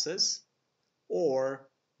subclasses or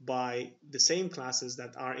by the same classes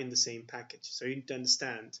that are in the same package. So you need to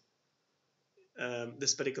understand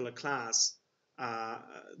this particular class,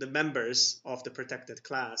 the members of the protected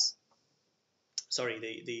class sorry,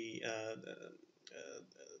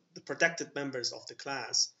 the protected members of the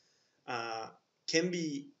class can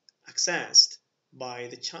be accessed by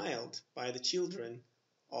the children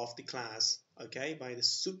of the class, okay, by the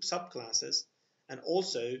subclasses, and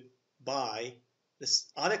also by the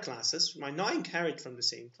other classes might not inherit from the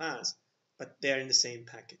same class, but they're in the same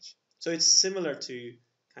package. So it's similar to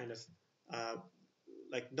kind of uh,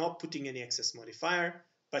 like not putting any access modifier,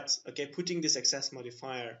 but okay, putting this access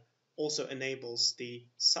modifier also enables the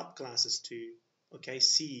subclasses to okay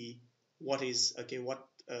see what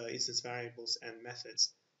instance variables and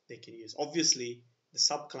methods they can use. Obviously, the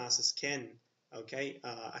subclasses can okay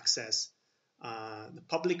access the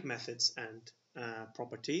public methods and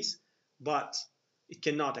properties, but it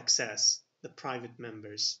cannot access the private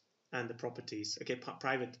members and the properties, okay,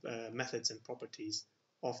 private methods and properties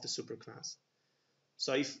of the superclass.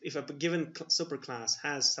 So if a given superclass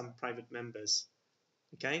has some private members,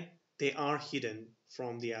 okay, they are hidden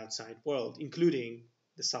from the outside world, including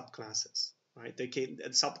the subclasses, right? The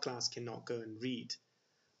subclass cannot go and read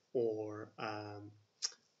or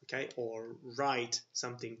okay, or write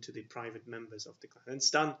something to the private members of the class. And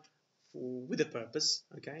it's done with a purpose,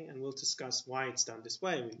 okay, and we'll discuss why it's done this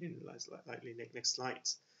way in next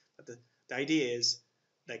slides. But the idea is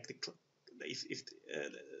like if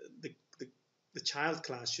the, the the child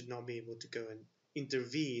class should not be able to go and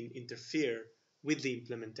interfere with the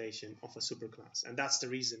implementation of a superclass, and that's the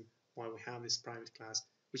reason why we have this private class,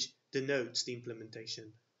 which denotes the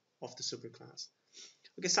implementation of the superclass.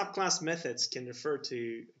 Okay, subclass methods can refer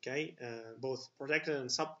to okay both protected and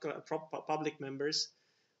public members,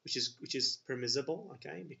 which is permissible,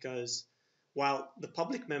 okay, because while the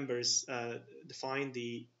public members define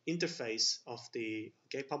the interface of the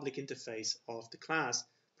okay public interface of the class,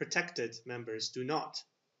 protected members do not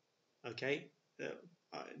okay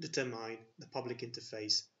determine the public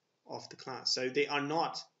interface of the class. So they are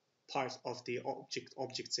not part of the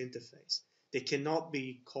object's interface. They cannot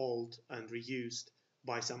be called and reused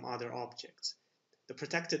by some other objects. The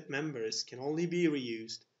protected members can only be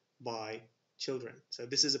reused by children. So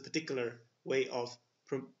this is a particular way of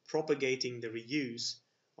propagating the reuse,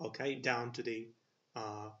 okay, down to the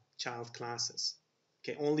child classes.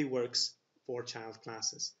 Okay, only works for child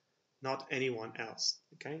classes, not anyone else.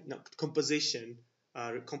 Okay, not composition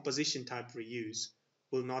type reuse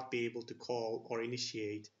will not be able to call or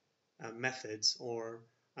initiate methods or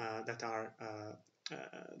that are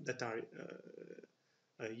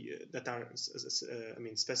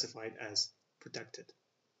specified as protected.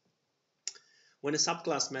 When a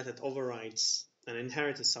subclass method overrides an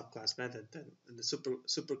inherited subclass method, then the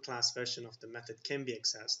superclass version of the method can be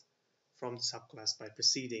accessed from the subclass by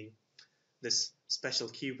preceding this special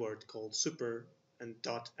keyword called super and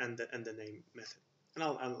dot and the name method. And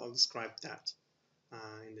I'll describe that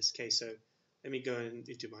in this case. So let me go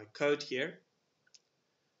into my code here.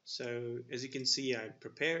 So as you can see, I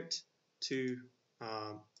prepared two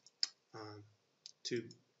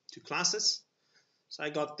classes. So I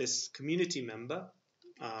got this community member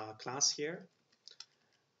class here,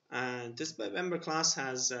 and this member class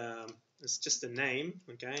has it's just a name,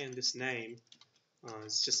 okay, and this name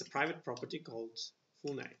is just a private property called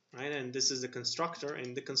full name, right? And this is the constructor.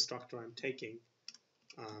 In the constructor, I'm taking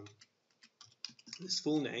this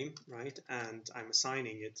full name, right, and I'm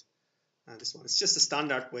assigning it this one. It's just a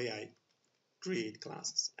standard way I create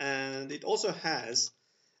classes, and it also has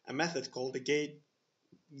a method called the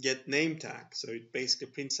get name tag. So it basically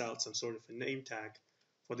prints out some sort of a name tag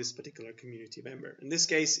for this particular community member. In this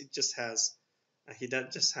case, it just has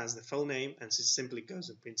just has the full name, and it simply goes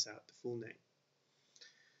and prints out the full name.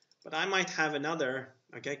 But I might have another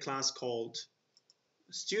okay class called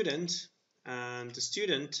student, and the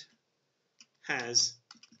student has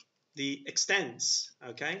the extends,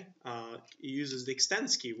 okay, it uses the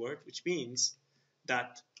extends keyword, which means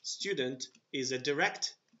that student is a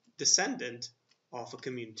direct descendant of a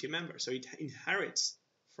community member, so it inherits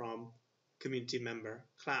from community member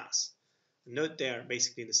class. Note they're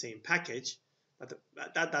basically in the same package, but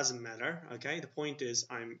that doesn't matter, okay. The point is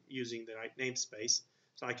I'm using the right namespace,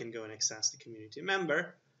 so I can go and access the community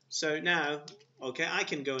member. So now, okay, I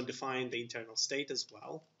can go and define the internal state as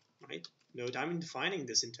well, right? Note I'm defining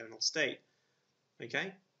this internal state,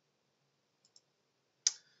 okay.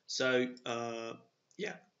 So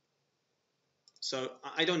yeah, so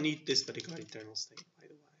I don't need this particular internal state, by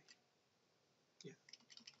the way.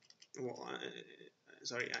 Yeah, well,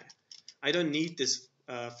 sorry, I don't need this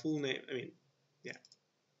full name. I mean, yeah,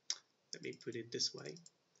 let me put it this way.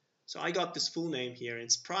 So I got this full name here, and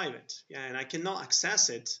it's private, yeah, and I cannot access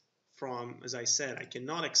it from, as I said, I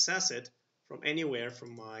cannot access it from anywhere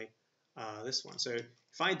from my this one. So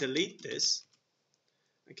if I delete this,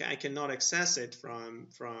 Okay, I cannot access it from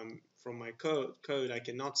my code. I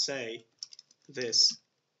cannot say this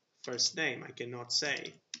first name. I cannot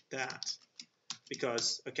say that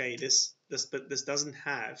because okay, this doesn't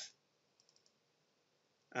have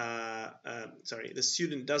sorry, the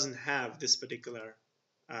student doesn't have this particular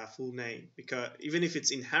full name, because even if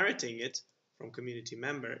it's inheriting it from community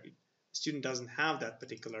member, the student doesn't have that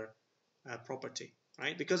particular property,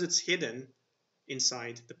 right? Because it's hidden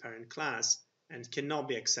inside the parent class and cannot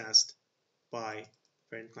be accessed by the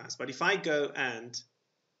parent class. But if I go and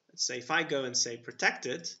let's say if I go and say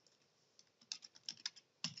protected,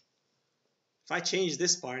 if I change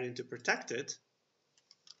this part into protected,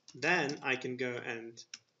 then I can go and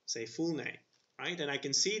say full name, right? And I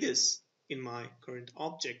can see this in my current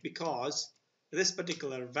object because this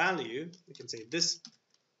particular value, we can say this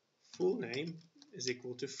full name is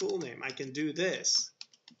equal to full name. I can do this.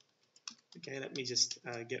 Okay, let me just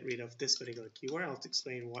get rid of this particular keyword. I'll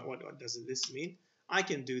explain what does this mean. I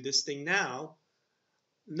can do this thing now.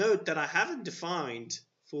 Note that I haven't defined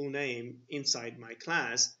full name inside my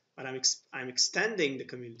class, but I'm extending the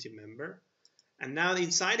community member. And now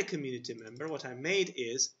inside a community member, what I made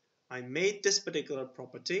is I made this particular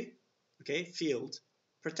property, okay, field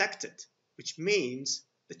protected, which means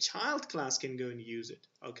the child class can go and use it,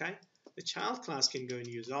 okay? The child class can go and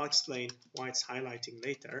use it. I'll explain why it's highlighting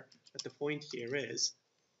later, but the point here is,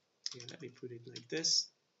 let me put it like this.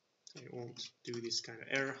 I won't do this kind of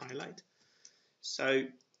error highlight. So,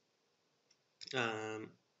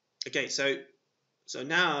 okay, so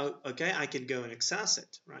now, okay, I can go and access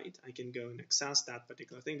it, right? I can go and access that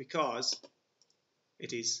particular thing because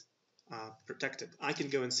it is protected. I can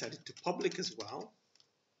go and set it to public as well,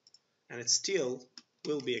 and it still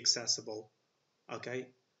will be accessible, okay,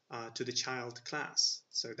 to the child class.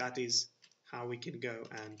 So that is how we can go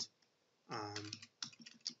and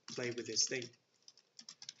play with this thing.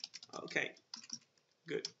 Okay,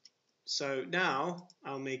 good. So now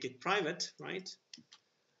I'll make it private, right?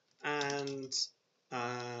 And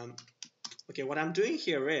okay, what I'm doing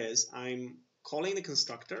here is I'm calling the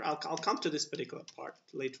constructor. I'll come to this particular part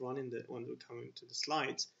later on when we come into the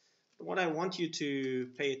slides. But what I want you to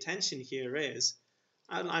pay attention here is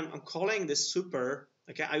I'm calling this super.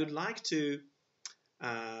 Okay, I would like to.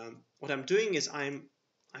 What I'm doing is I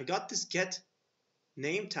got this get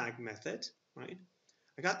name tag method, right?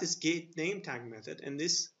 I got this get name tag method, and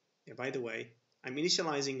this. Yeah, by the way, I'm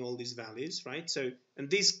initializing all these values, right? So and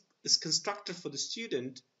this constructor for the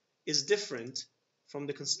student is different from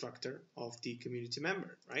the constructor of the community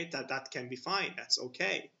member, right? That can be fine. That's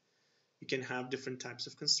okay. You can have different types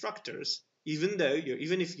of constructors, even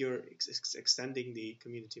if you're extending the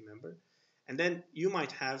community member, and then you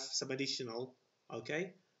might have some additional,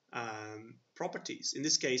 okay, properties. In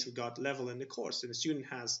this case, we got level in the course, and the student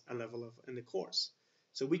has a level in the course.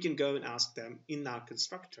 So we can go and ask them in our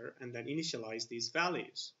constructor and then initialize these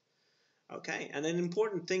values. Okay, and an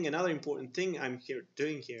important thing, another important thing I'm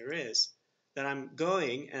doing here is that I'm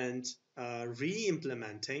going and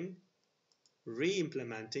re-implementing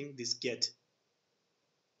this get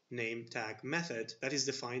name tag method that is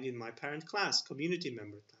defined in my parent class, community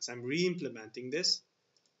member class. I'm re-implementing this.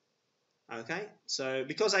 Okay, so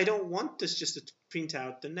because I don't want this just to print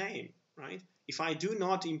out the name, right? If I do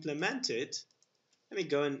not implement it, let me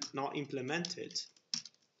go and not implement it,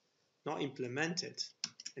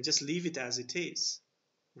 and just leave it as it is,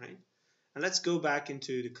 right? And let's go back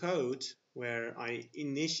into the code where I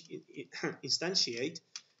instantiate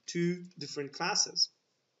two different classes.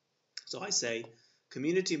 So I say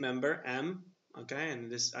community member M, okay, and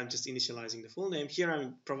this I'm just initializing the full name. Here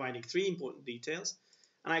I'm providing three important details,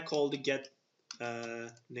 and I call the get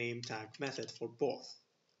name tag method for both,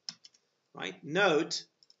 right? Note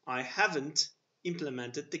I haven't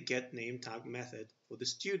implemented the get name tag method for the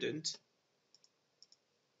student,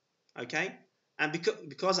 okay, and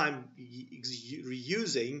because I'm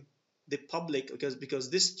reusing the public, because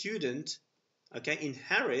this student, okay,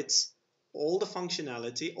 inherits all the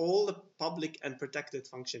functionality, all the public and protected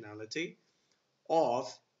functionality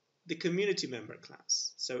of the community member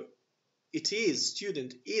class. So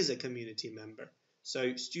student is a community member.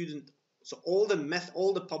 So all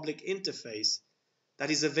the public interface that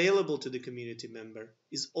is available to the community member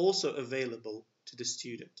is also available to the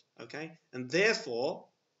student, okay? And therefore,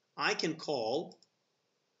 I can call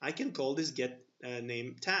this get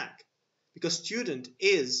name tag because student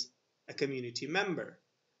is a community member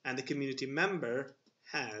and the community member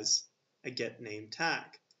has a get name tag.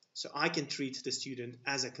 So I can treat the student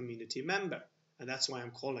as a community member, and that's why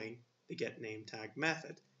I'm calling the get name tag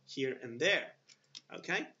method here and there,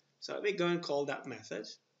 okay? So let me go and call that method.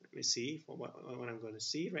 Let me see what I'm going to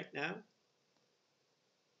see right now.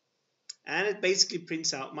 and it basically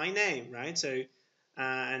prints out my name, right? So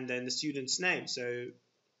and then the student's name. So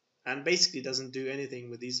and basically doesn't do anything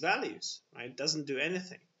with these values, right? It doesn't do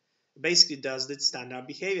anything. It basically does the standard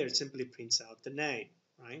behavior. It simply prints out the name,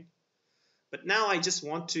 right? But now I just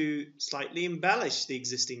want to slightly embellish the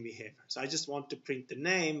existing behavior. So I just want to print the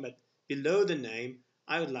name, but below the name,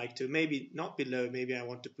 I would like to, maybe not below, maybe I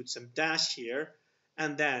want to put some dash here,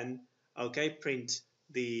 and then, okay, print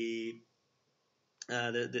the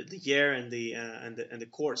year and the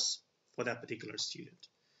course for that particular student.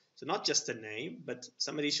 So not just the name, but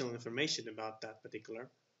some additional information about that particular,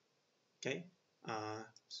 okay,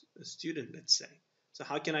 student, let's say. So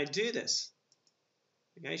how can I do this?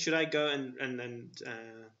 Okay, should I go and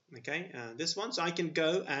okay, this one? So I can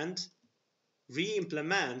go and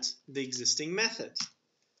re-implement the existing method.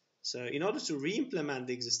 So in order to re-implement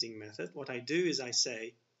the existing method, what I do is I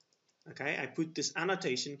say, okay, I put this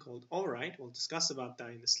annotation called override. We'll discuss about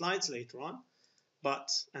that in the slides later on,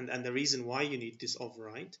 but and the reason why you need this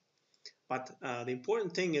override. But the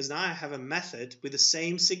important thing is now I have a method with the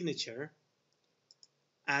same signature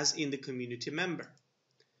as in the community member.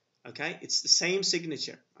 Okay, it's the same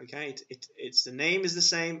signature. Okay, it's the name is the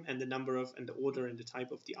same, and the number of and the order and the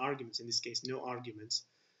type of the arguments, in this case no arguments,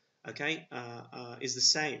 okay, is the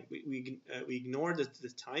same. We ignore the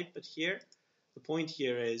type, but here the point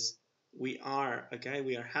here is we are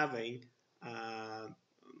having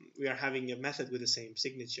a method with the same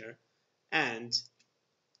signature, and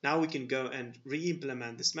now we can go and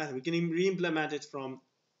re-implement this method. We can re-implement it from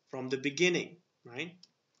the beginning, right?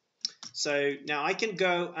 So now I can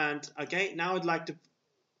go and, okay, now I'd like to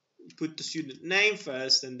put the student name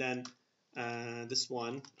first, and then this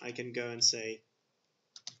one I can go and say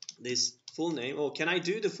this full name. Oh, can I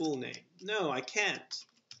do the full name? No, I can't.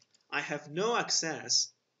 I have no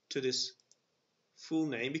access to this full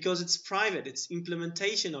name because it's private. It's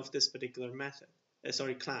implementation of this particular method,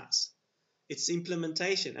 class. It's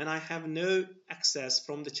implementation, and I have no access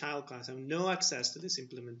from the child class. I have no access to this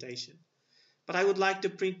implementation. But I would like to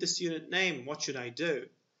print the student name. What should I do?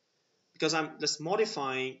 Because I'm just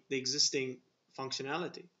modifying the existing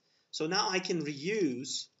functionality. So now I can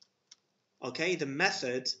reuse, okay, the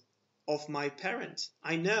method of my parent.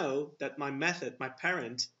 I know that my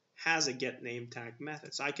parent, has a get name tag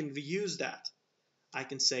method. So I can reuse that. I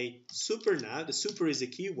can say super now. The super is a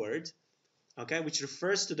keyword, okay, which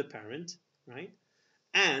refers to the parent, right?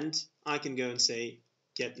 And I can go and say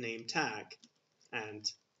get name tag, and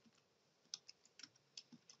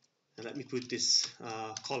let me put this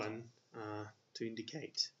colon to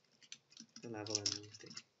indicate the level and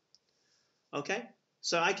everything. Okay,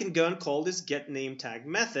 so I can go and call this get name tag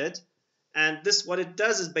method, and this, what it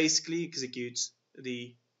does is basically executes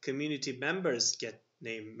the community members get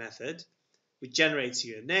name method, which generates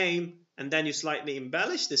you a name, and then you slightly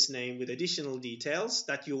embellish this name with additional details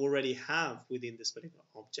that you already have within this particular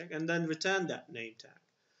object, and then return that name tag.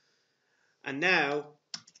 And now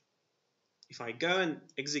if I go and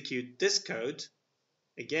execute this code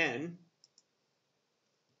again,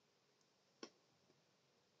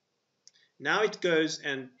 now it goes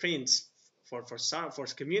and prints for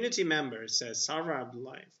community members, says Sarah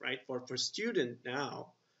Abdullayev, right? For student,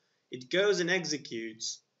 now it goes and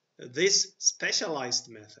executes this specialized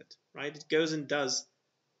method, right? It goes and does,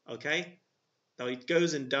 okay, so it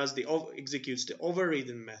goes and does executes the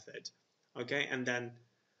overridden method, okay, and then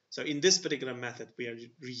so in this particular method we are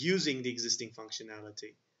reusing the existing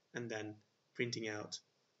functionality and then printing out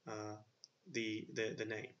the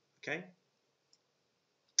name. Okay,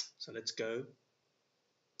 so let's go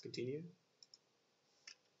continue.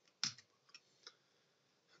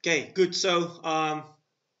 Okay, good. So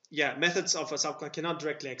yeah, methods of a subclass cannot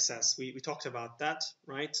directly access. We talked about that,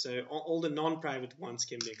 right? So all the non-private ones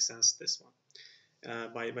can be accessed this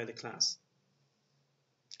one by the class.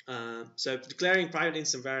 So declaring private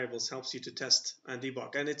instant variables helps you to test and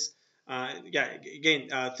debug, and it's yeah, again,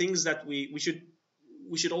 things that we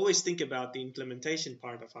should always think about the implementation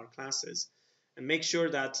part of our classes and make sure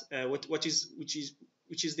that which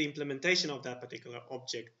is the implementation of that particular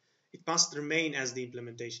object, it must remain as the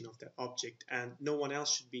implementation of that object, and no one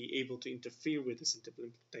else should be able to interfere with this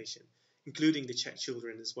implementation, including the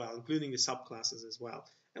children as well, including the subclasses as well.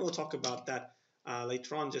 And we'll talk about that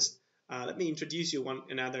later on. Just let me introduce you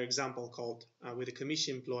another example called with the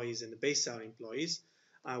commission employees and the base salary employees,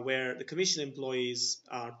 where the commission employees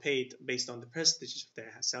are paid based on the percentage of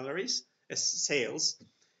their salaries as sales,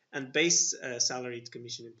 and base salaried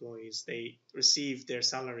commission employees, they receive their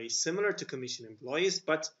salary similar to commission employees,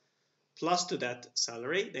 but plus to that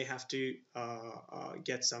salary they have to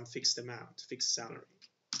get some fixed amount, fixed salary.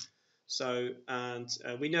 So, and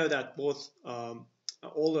we know that both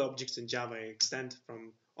all the objects in Java extend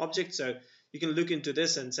from object. So you can look into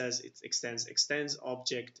this and says it extends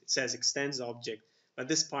object. It says extends object, but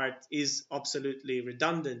this part is absolutely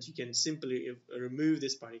redundant. You can simply remove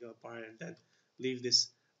this particular part and then leave this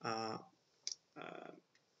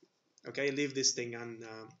leave this thing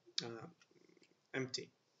empty.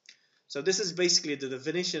 So this is basically the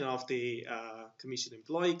definition of the commission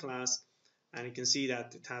employee class, and you can see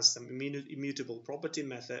that it has some immutable property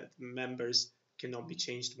method. Members cannot be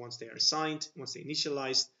changed once they are assigned, once they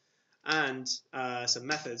initialized, and some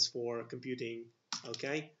methods for computing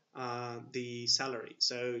the salary.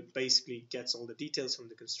 So it basically gets all the details from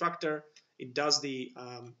the constructor. It does the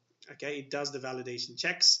validation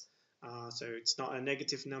checks. So it's not a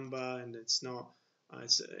negative number, and it's not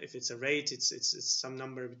if it's a rate, it's some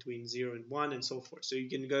number between 0 and 1 and so forth. So you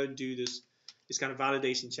can go and do this kind of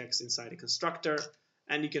validation checks inside a constructor,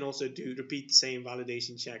 and you can also repeat the same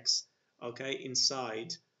validation checks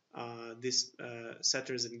inside this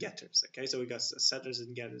setters and getters. So we got setters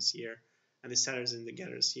and getters here, and the setters and the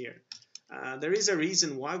getters here. There is a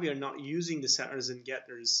reason why we are not using the setters and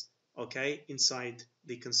getters inside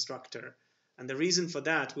the constructor, and the reason for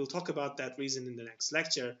that, we'll talk about that reason in the next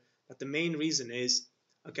lecture. But the main reason is,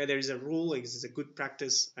 there is a rule, it's a good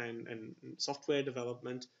practice and software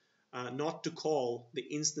development, not to call the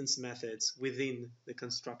instance methods within the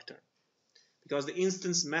constructor, because the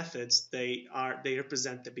instance methods, they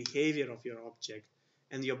represent the behavior of your object,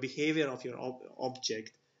 and your behavior of your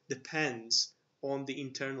object depends on the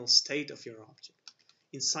internal state of your object.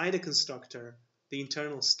 Inside a constructor, the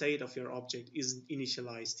internal state of your object isn't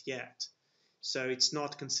initialized yet. So it's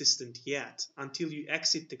not consistent yet. Until you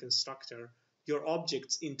exit the constructor, your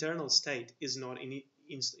object's internal state is not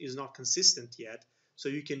consistent yet. So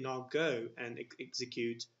you cannot go and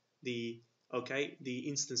execute the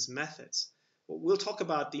instance methods. We'll talk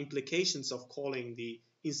about the implications of calling the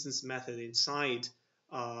instance method inside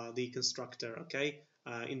the constructor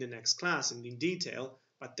in the next class and in detail.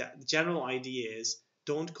 But the general idea is,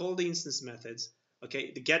 don't call the instance methods.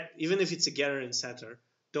 Even if it's a getter and setter,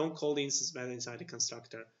 don't call the instance method inside the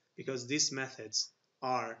constructor, because these methods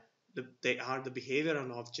are the behavior of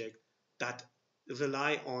an object that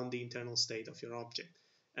rely on the internal state of your object,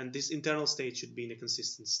 and this internal state should be in a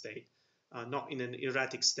consistent state, not in an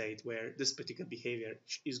erratic state where this particular behavior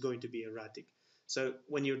is going to be erratic. So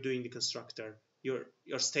when you're doing the constructor,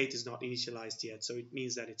 your state is not initialized yet, so it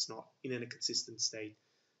means that it's not in a consistent state.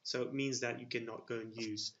 So it means that you cannot go and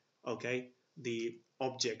use the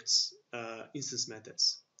object's instance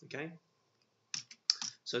methods.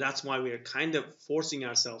 So that's why we are kind of forcing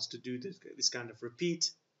ourselves to do this kind of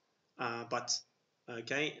repeat, but that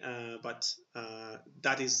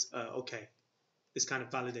is okay. This kind of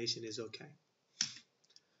validation is okay.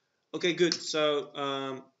 Okay, good.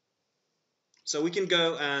 So so we can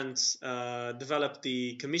go and develop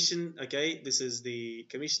the commission. This is the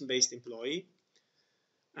commission-based employee,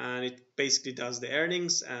 and it basically does the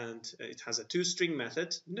earnings, and it has a toString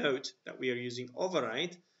method. Note that we are using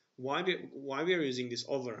override. Why we are using this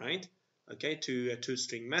override to a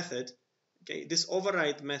toString method. This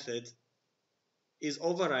override method is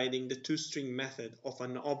overriding the toString method of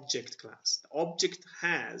an object class. The object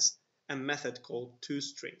has a method called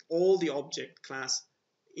toString. All the object class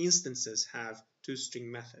instances have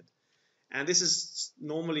toString method, and this is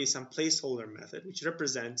normally some placeholder method which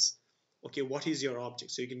represents what is your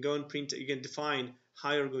object. So you can go and print, you can define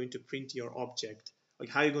how you're going to print your object,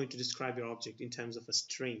 how you're going to describe your object in terms of a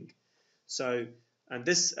string. So, and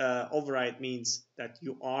this override means that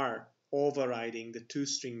you are overriding the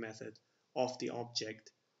toString method of the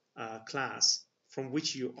object class from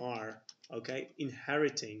which you are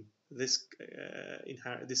inheriting this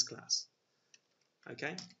this class.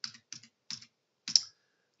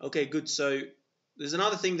 Okay, good. So there's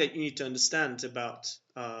another thing that you need to understand about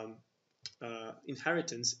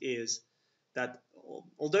inheritance is that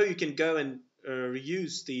although you can go and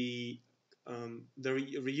reuse the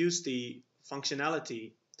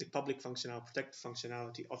functionality, the public functionality, protected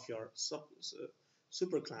functionality of your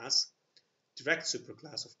superclass, direct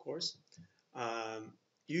superclass, of course,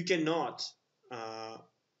 you cannot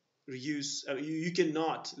reuse. You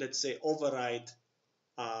cannot, let's say, override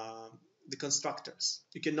the constructors.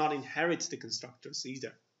 You cannot inherit the constructors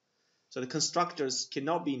either. So the constructors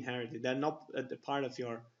cannot be inherited. They're not a part of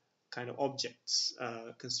your kind of objects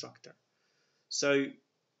constructor. So,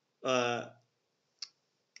 and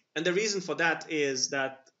the reason for that is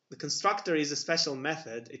that the constructor is a special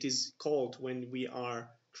method. It is called when we are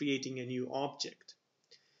creating a new object.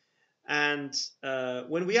 And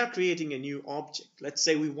when we are creating a new object, let's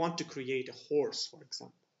say we want to create a horse, for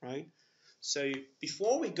example, right? So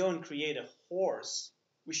before we go and create a horse,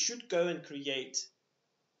 we should go and create,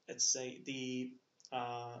 let's say, the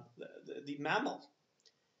mammal.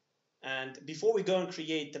 And before we go and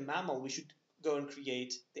create the mammal, we should go and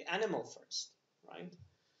create the animal first, right?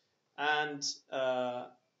 And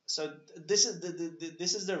so this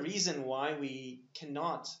is the reason why we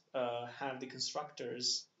cannot have the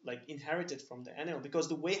constructors like inherited from the animal, because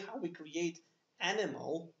the way how we create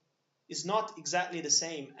animal is not exactly the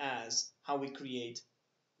same as how we create,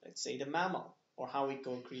 let's say, the mammal, or how we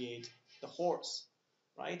go and create the horse,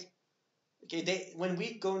 right? Okay, when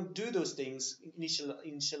we go and do those things,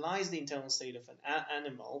 initialize the internal state of an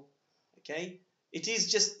animal, okay, it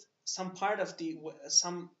is just some part of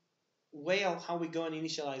some way of how we go and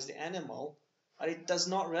initialize the animal, but it does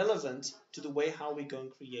not relevant to the way how we go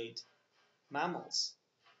and create mammals.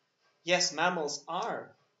 Yes, mammals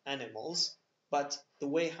are animals, but the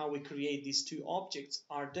way how we create these two objects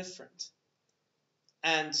are different.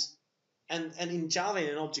 And in Java, in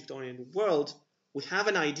an object-oriented world, we have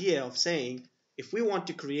an idea of saying, if we want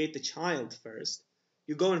to create the child first,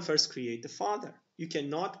 you go and first create the father. You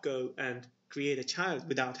cannot go and create a child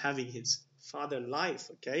without having his father life,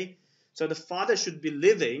 okay? So the father should be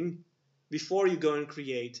living before you go and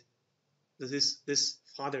create this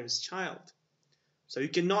father's child. So you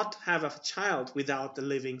cannot have a child without the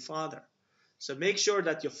living father. So make sure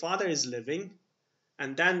that your father is living,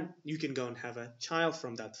 and then you can go and have a child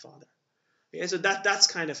from that father. Okay, so that's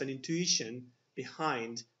kind of an intuition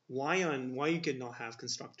behind why you cannot have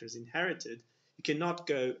constructors inherited. You cannot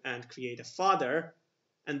go and create a father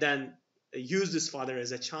and then use this father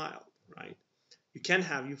as a child, right?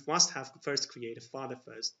 You must have first create a father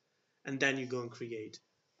first, and then you go and create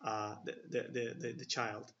the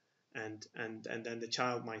child, and then the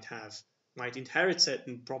child might inherit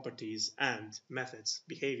certain properties and methods,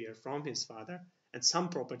 behavior from his father, and some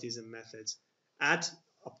properties and methods add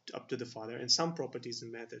up to the father, and some properties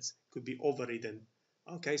and methods could be overridden.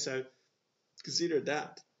 Okay, so consider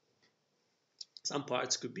that. Some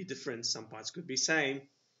parts could be different, some parts could be same,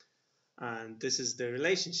 and this is the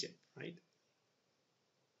relationship, right?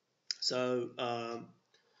 So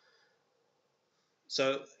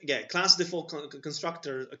yeah, class default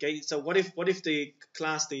constructor. Okay, so what if the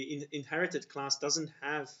class, the inherited class, doesn't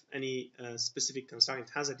have any specific constructor?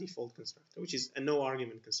 It has a default constructor, which is a no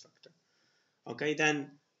argument constructor. Okay,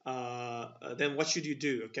 then what should you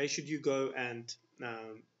do? Okay, should you go and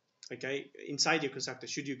okay, inside your constructor,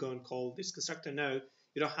 should you go and call this constructor? No,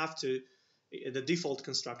 you don't have to. The default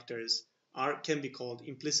constructors can be called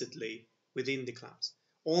implicitly within the class.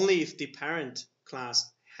 Only if the parent class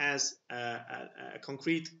has a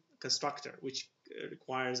concrete constructor which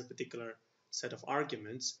requires a particular set of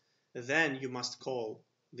arguments, then you must call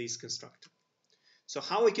this constructor. So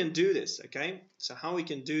how we can do this? Okay, so how we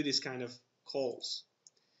can do this kind of calls.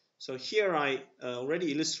 So here I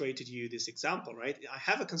already illustrated you this example, right? I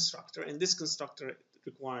have a constructor, and this constructor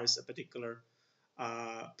requires a particular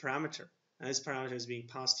parameter, and this parameter is being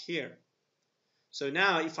passed here. So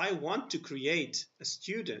now if I want to create a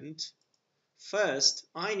student, first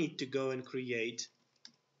I need to go and create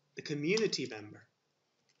the community member.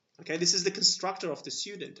 Okay, this is the constructor of the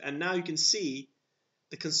student, and now you can see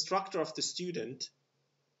the constructor of the student,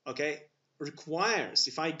 okay, requires,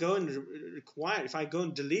 if I go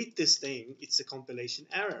and delete this thing, it's a compilation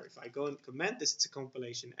error. If I go and comment this, it's a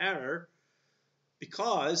compilation error,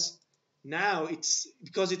 because now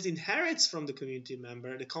because it inherits from the community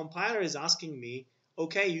member. The compiler is asking me,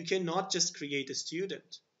 okay, you cannot just create a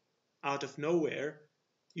student out of nowhere.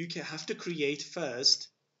 You have to create first,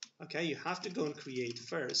 okay, you have to go and create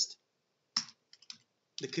first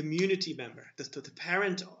the community member, the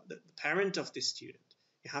parent of this student.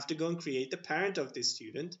 You have to go and create the parent of this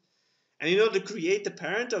student. And in order to create the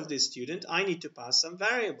parent of this student, I need to pass some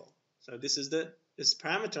variable. So this is this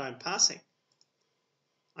parameter I'm passing.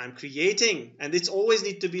 I'm creating, and it's always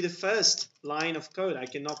need to be the first line of code. I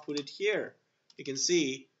cannot put it here. You can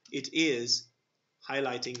see it is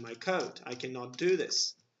highlighting my code. I cannot do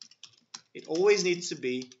this. It always needs to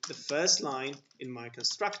be the first line in my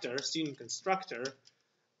constructor, student constructor,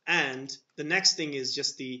 and the next thing is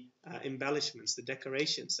just the embellishments, the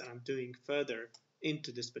decorations that I'm doing further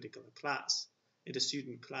into this particular class, in the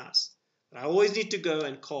student class. But I always need to go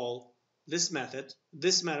and call this method.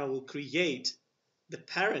 This method will create the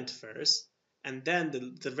parent first, and then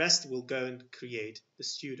the rest will go and create the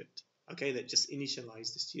student. Okay, that just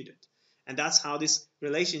initialize the student. And that's how this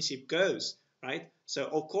relationship goes, right? So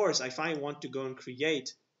of course, if I want to go and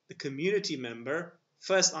create the community member,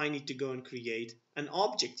 first I need to go and create an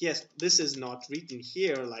object. Yes, this is not written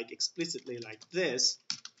here like explicitly like this.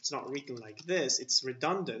 It's not written like this. It's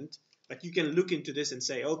redundant, But you can look into this and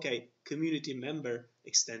say, okay, community member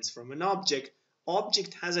extends from an object.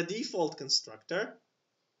 Object has a default constructor,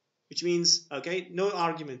 which means, okay, no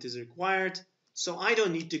argument is required. So I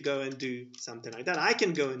don't need to go and do something like that. I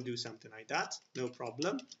can go and do something like that, no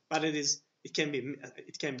problem. But it can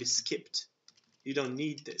be skipped. You don't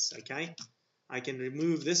need this, okay? I can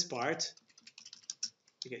remove this part.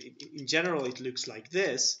 Okay, in general, it looks like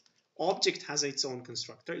this. Object has its own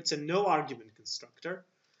constructor. It's a no argument constructor.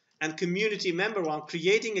 And community member, while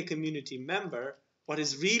creating a community member, what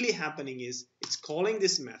is really happening is it's calling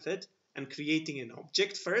this method and creating an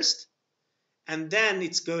object first, and then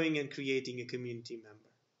it's going and creating a community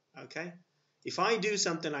member. Okay? If I do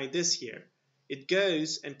something like this here, it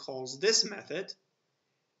goes and calls this method.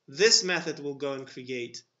 This method will go and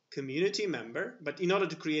create community member, but in order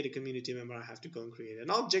to create a community member, I have to go and create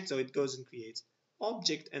an object. So it goes and creates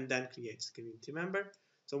object and then creates the community member.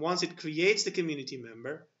 So once it creates the community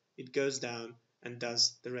member, it goes down and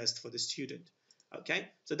does the rest for the student. Okay,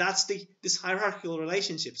 so that's this hierarchical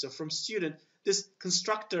relationship. So from student, this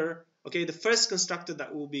constructor, okay, the first constructor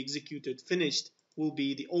that will be executed, finished, will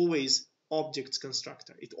be the always objects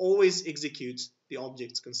constructor. It always executes the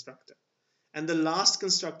objects constructor. And the last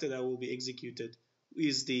constructor that will be executed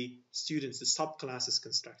is the students, the subclasses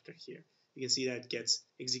constructor here. You can see that it gets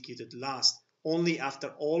executed last, only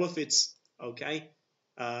after all of its, okay,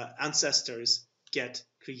 ancestors get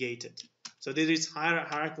created. So there is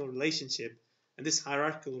hierarchical relationship, and this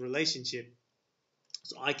hierarchical relationship,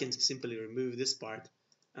 so I can simply remove this part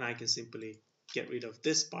and I can simply get rid of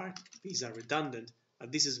this part. These are redundant,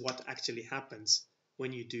 and this is what actually happens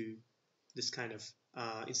when you do this kind of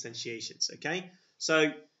instantiations. Okay,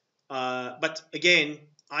 so but again,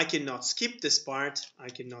 I cannot skip this part. I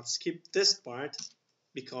cannot skip this part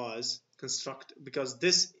because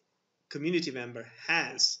this community member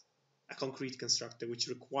has a concrete constructor which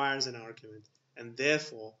requires an argument, and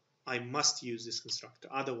therefore I must use this constructor.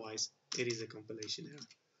 Otherwise, it is a compilation error.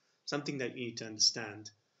 Something that you need to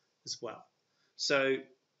understand as well. So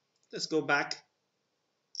let's go back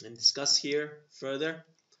and discuss here further.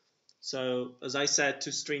 So as I said,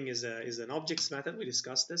 toString is an objects method. We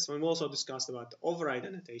discussed this. We also discussed about the override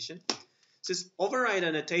annotation. So this override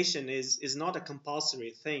annotation is not a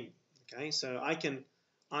compulsory thing. Okay, so I can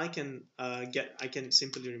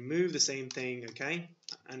simply remove the same thing, okay,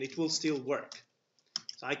 and it will still work.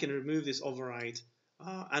 So I can remove this override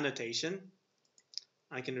annotation.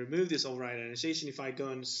 I can remove this override annotation. If I go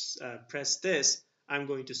and press this, I'm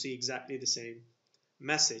going to see exactly the same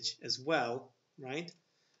message as well, right?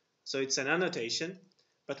 So it's an annotation,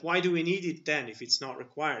 but why do we need it then if it's not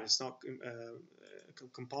required? It's not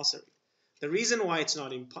compulsory. The reason why it's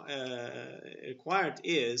not required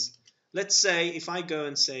is, let's say if I go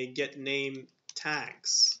and say get name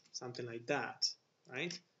tags, something like that,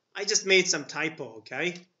 right? I just made some typo,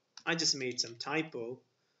 okay? I just made some typo.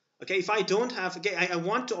 Okay, if I don't have, okay, I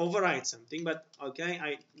want to override something, but okay,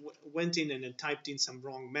 I went in and typed in some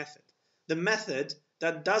wrong method. The method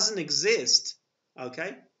that doesn't exist,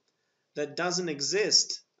 okay, that doesn't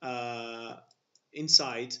exist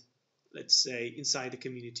inside, let's say, inside the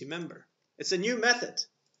community member. It's a new method,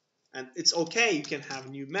 and it's okay, you can have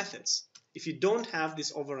new methods. If you don't have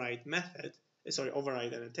this override method,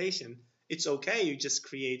 override annotation, it's okay, you just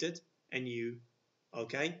created a new,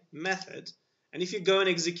 okay, method. And if you go and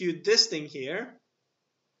execute this thing here,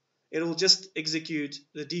 it'll just execute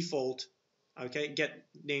the default, okay, get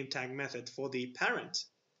name tag method for the parent.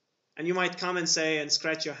 And you might come and say and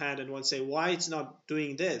scratch your head and say why it's not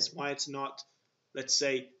doing this, why it's not, let's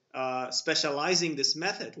say, specializing this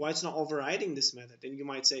method, why it's not overriding this method. And you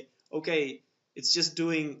might say, okay, it's just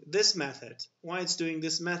doing this method. Why it's doing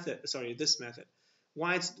this method? Sorry, this method.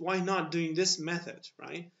 Why not doing this method,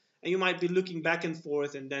 right? And you might be looking back and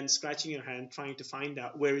forth and then scratching your hand trying to find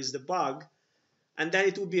out where is the bug, and then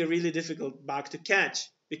it will be a really difficult bug to catch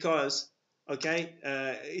because, okay,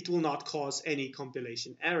 it will not cause any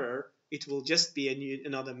compilation error. It will just be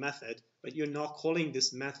another method, but you're not calling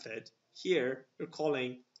this method here. You're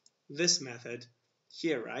calling this method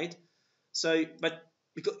here, right? So, but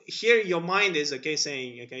because here your mind is, okay,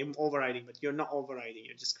 saying, okay, I'm overriding, but you're not overriding.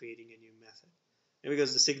 You're just creating a new method, and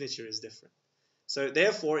because the signature is different. So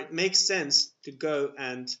therefore, it makes sense to go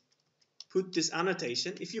and put this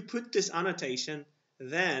annotation. If you put this annotation,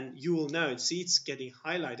 then you will know, see, it's getting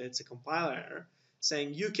highlighted. It's a compiler error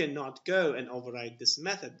saying you cannot go and override this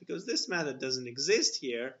method because this method doesn't exist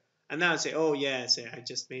here. And now I say, oh yeah, say I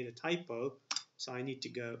just made a typo, so I need to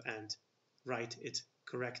go and write it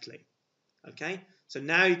correctly. Okay, so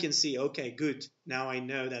now you can see, okay, good. Now I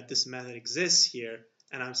know that this method exists here,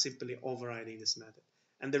 and I'm simply overriding this method.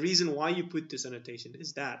 And the reason why you put this annotation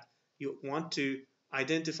is that You want to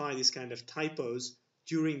identify these kind of typos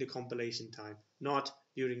during the compilation time, not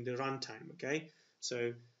during the runtime. Okay,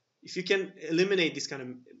 so if you can eliminate these kind of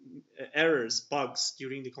errors, bugs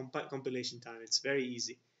during the compilation time, it's very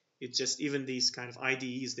easy. It's just, even these kind of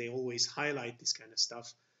IDEs, they always highlight this kind of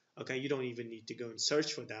stuff. Okay, you don't even need to go and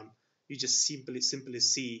search for them. You just simply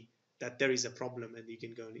see that there is a problem, and you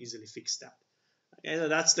can go and easily fix that.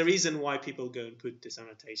 And that's the reason why people go and put this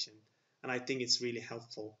annotation. And I think it's really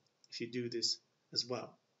helpful if you do this as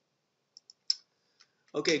well.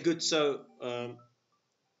 Okay, good. So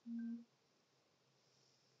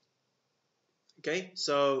okay,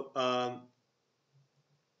 so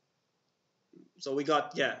so we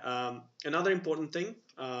got, another important thing.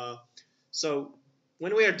 So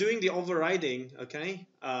when we are doing the overriding, okay,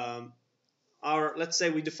 let's say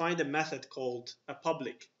we defined a method called a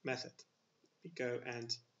public method. We go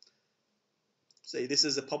and say this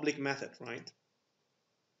is a public method, right?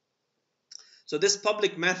 So this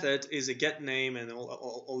public method is a get name and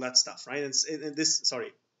all that stuff, right? And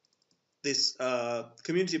this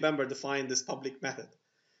community member defined this public method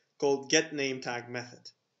called get name tag method.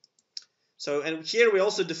 So, and here we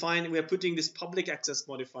also define, we are putting this public access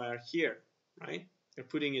modifier here, right? We're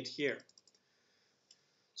putting it here.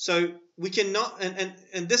 So we cannot,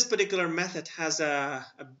 and this particular method has a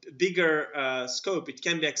bigger scope. It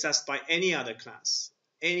can be accessed by any other class,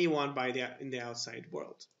 anyone in the outside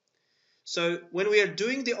world. So when we are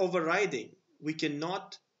doing the overriding, we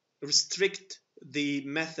cannot restrict the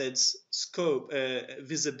method's scope,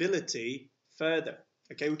 visibility further.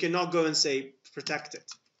 Okay, we cannot go and say protected,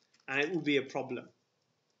 and it will be a problem.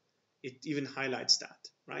 It even highlights that,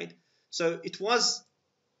 right? So it was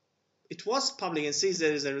public, and says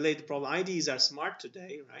there is a related problem. IDs are smart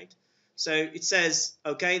today, right? So it says,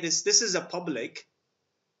 okay, this is a public.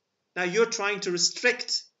 Now you're trying to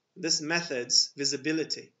restrict this method's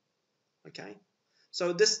visibility. Okay,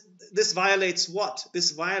 so this violates what?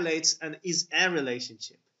 This violates an is-a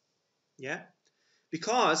relationship. Yeah,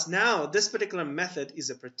 because now this particular method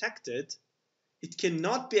is a protected. It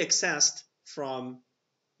cannot be accessed from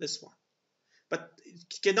this one, but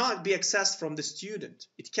it cannot be accessed from the student.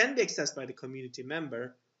 It can be accessed by the community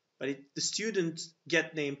member, but the student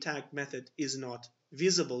get name tag method is not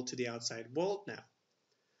visible to the outside world now,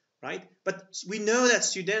 right? But we know that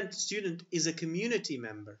student is a community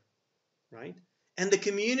member, right? And the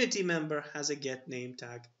community member has a get name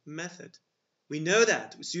tag method. We know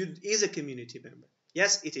that the student is a community member.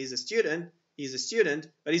 Yes, it is a student. He's a student,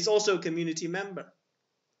 but he's also a community member,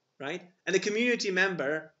 right? And the community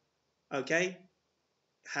member, okay,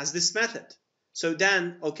 has this method. So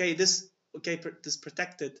then, okay, this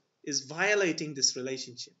protected is violating this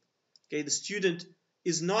relationship. Okay, the student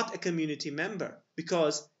is not a community member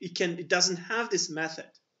because it doesn't have this method.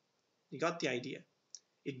 You got the idea?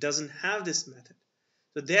 It doesn't have this method.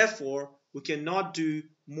 So therefore, we cannot do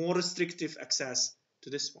more restrictive access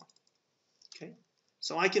to this one. Okay,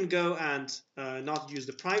 so I can go and not use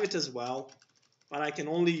the private as well, but I can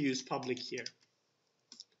only use public here.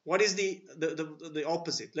 What is the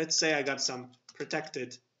opposite? Let's say I got some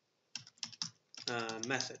protected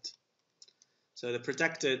method. So the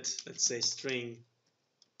protected, let's say string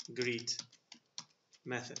greet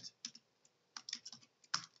method.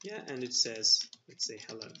 Yeah, and it says, let's say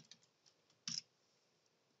hello.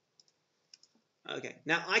 Okay,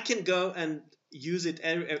 now I can go and use it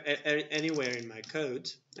anywhere in my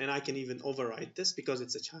code, and I can even override this because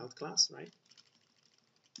it's a child class, right?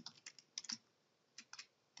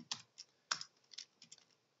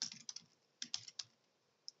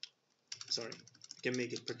 Sorry, I can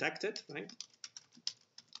make it protected, right?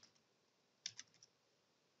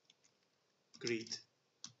 Greet.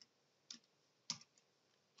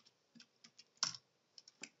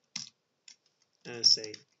 And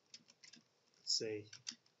say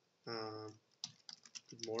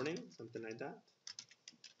good morning, something like that.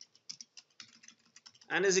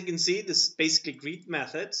 And as you can see, this basically greet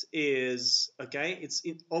method is, okay, it's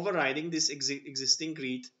overriding this existing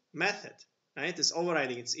greet method, right? It's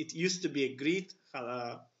overriding. It used to be a greet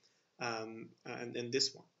and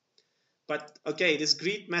this one. But okay, this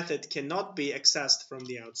greet method cannot be accessed from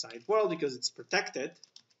the outside world because it's protected.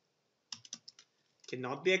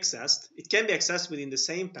 Cannot be accessed. It can be accessed within the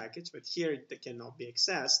same package, but here it cannot be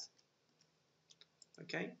accessed.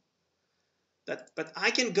 Okay, but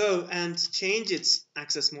I can go and change its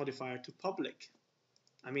access modifier to public.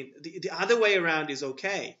 I mean, the other way around is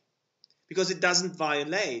okay because it doesn't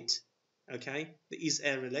violate, okay, the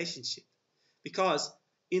is-a relationship. Because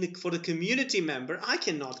for the community member, I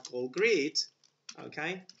cannot call greet.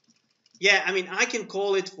 Okay, yeah, I mean, I can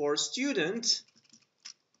call it for student.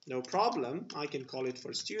 no problem. I can call it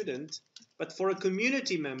for student, but for a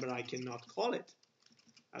community member, I cannot call it.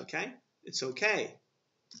 Okay, it's okay.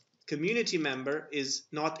 Community member is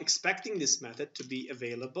not expecting this method to be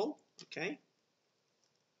available. Okay.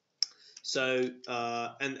 So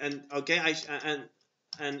okay,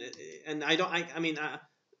 and I don't. I mean,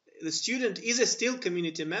 the student is a still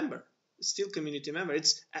community member. Still community member.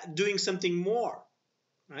 It's doing something more,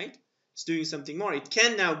 right? It's doing something more. It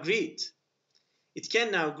can now greet. It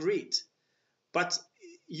can now greet, but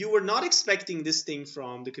you were not expecting this thing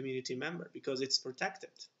from the community member because it's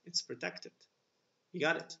protected. It's protected. You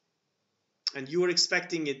got it. And you were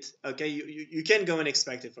expecting it. Okay, you can go and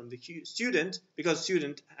expect it from the student because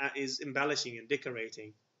student is embellishing and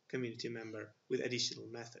decorating community member with additional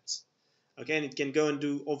methods. Okay, and it can go and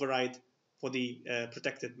do override for the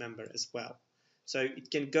protected member as well. So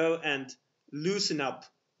it can go and loosen up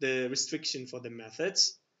the restriction for the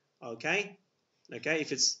methods. Okay,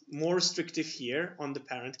 if it's more restrictive here on the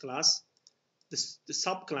parent class, the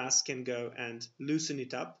subclass can go and loosen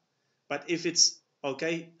it up. But if it's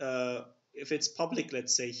if it's public,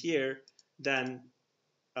 let's say here, then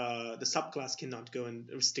the subclass cannot go and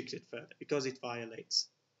restrict it further because it violates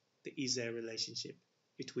the is-there relationship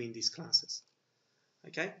between these classes.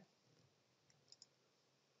 Okay,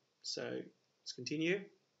 so let's continue.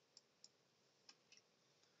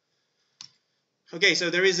 Okay, so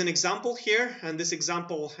there is an example here, and this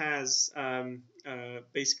example has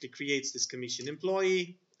basically creates this commission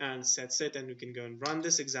employee and sets it, and we can go and run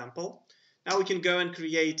this example. Now we can go and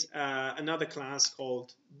create another class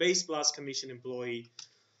called base plus commission employee,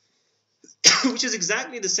 which is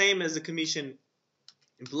exactly the same as the commission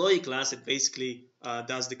employee class. It basically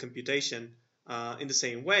does the computation in the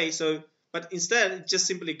same way. So, but instead it just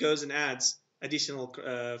simply goes and adds additional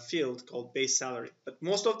field called base salary. But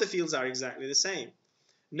most of the fields are exactly the same.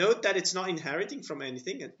 Note that it's not inheriting from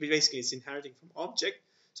anything. Basically, it's inheriting from object.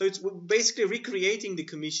 So it's basically recreating the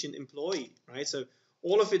commission employee, right? So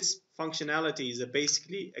all of its functionalities are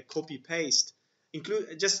basically a copy paste,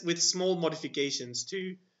 just with small modifications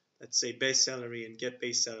to, let's say, base salary and get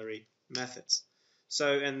base salary methods.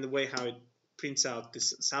 So, and the way how it prints out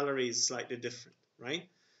this salary is slightly different, right?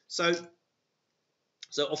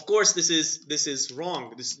 So of course this is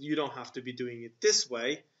wrong. You don't have to be doing it this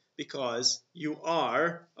way because you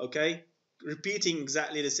are repeating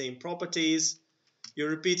exactly the same properties. You're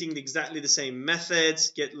repeating exactly the same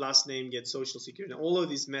methods, get last name, get social security. All of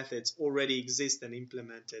these methods already exist and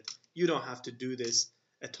implemented. You don't have to do this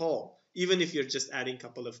at all, even if you're just adding a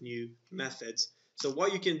couple of new methods. So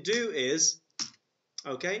what you can do is,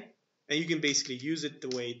 and you can basically use it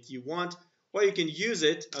the way you want. What you can use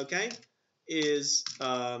it, is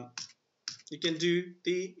you can do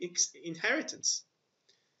the inheritance.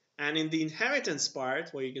 And in the inheritance part,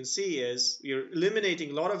 what you can see is you're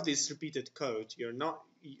eliminating a lot of this repeated code. You're not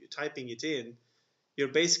typing it in. You're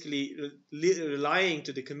basically relying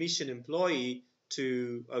to the commission employee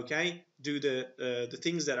to do the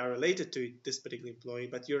things that are related to this particular employee,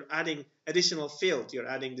 but you're adding additional field. You're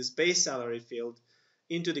adding this base salary field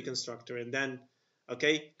into the constructor, and then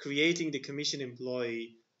creating the commission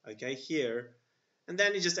employee here, and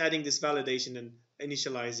then you're just adding this validation and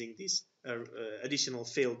initializing this additional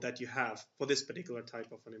field that you have for this particular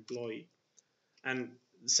type of an employee. And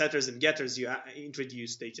setters and getters you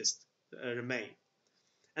introduce, they just remain.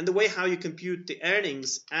 And the way how you compute the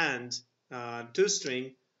earnings and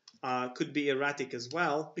toString could be erratic as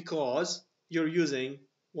well, because you're using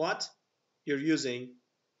what? You're using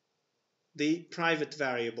the private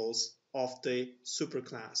variables of the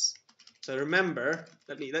superclass. So remember,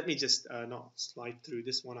 let me just not slide through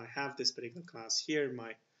this one. I have this particular class here,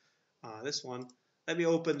 this one. Let me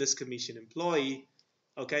open this commission employee.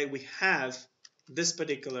 We have this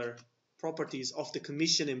particular properties of the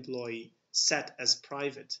commission employee set as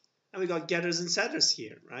private, and we got getters and setters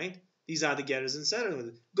here, right? These are the getters and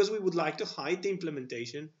setters because we would like to hide the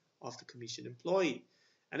implementation of the commission employee.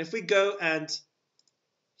 And if we go and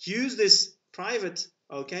use this private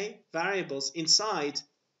variables inside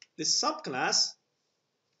this subclass,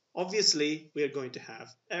 obviously we are going to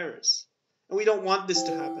have errors, and we don't want this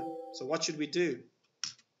to happen. So what should we do?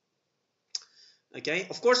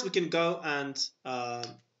 Of course we can go and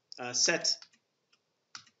set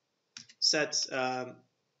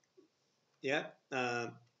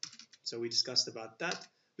so we discussed about that.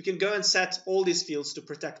 We can go and set all these fields to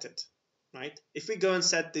protected, right? If we go and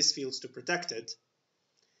set these fields to protected,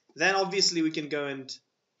 then obviously we can go and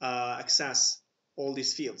access all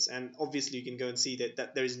these fields, and obviously you can go and see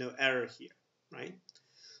that there is no error here, right?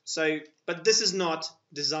 So, but this is not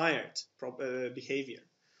desired behavior.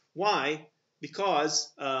 Why?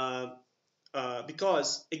 Because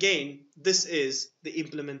because again, this is the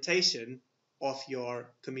implementation of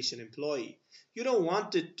your commission employee. You don't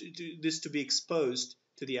want this to be exposed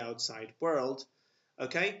to the outside world.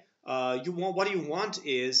 Okay, what you want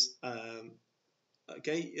is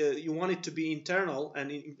you want it to be internal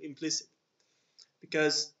and implicit,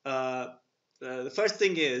 because the first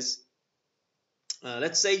thing is,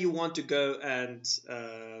 let's say you want to go and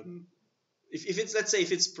if it's, let's say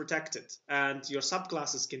if it's protected and your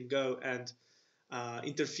subclasses can go and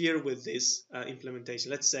interfere with this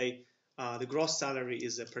implementation. Let's say the gross salary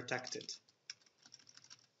is protected,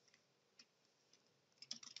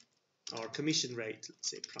 or commission rate, let's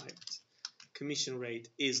say private commission rate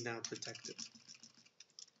is now protected.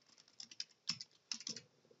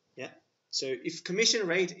 Yeah, so if commission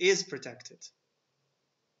rate is protected,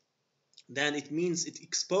 then it means it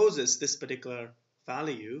exposes this particular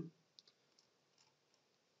value.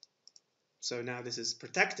 So now this is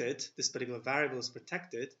protected, this particular variable is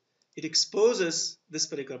protected. It exposes this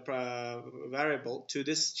particular variable to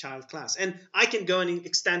this child class. And I can go and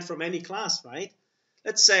extend from any class, right?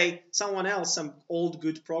 Let's say someone else, some old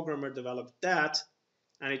good programmer developed that,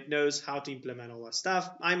 and it knows how to implement all that stuff.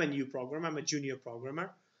 I'm a new programmer, I'm a junior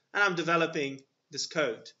programmer, and I'm developing this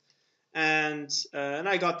code. And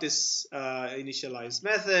I got this initialized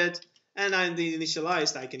method, and I'm the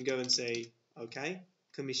initialized, I can go and say, okay,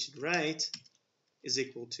 commission rate is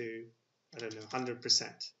equal to, I don't know,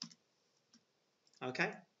 100%.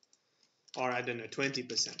 Okay, or I don't know,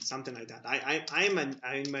 20%, something like that. I'm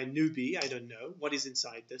a newbie. I don't know what is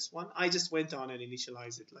inside this one. I just went on and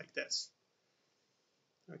initialized it like this.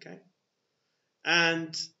 Okay,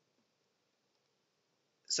 and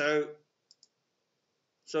so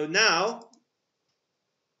now,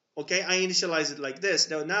 okay, I initialize it like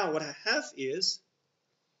this. Now what I have is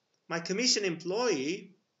my commission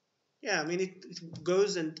employee. Yeah, I mean it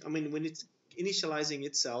goes, and I mean when it's initializing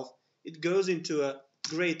itself, it goes into a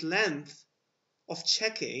great length of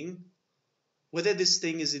checking whether this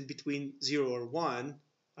thing is in between 0 or 1,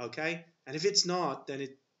 okay? And if it's not, then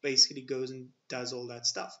it basically goes and does all that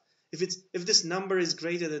stuff. If this number is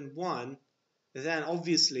greater than 1, then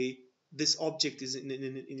obviously this object is in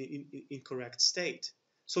an incorrect state.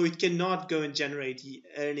 So it cannot go and generate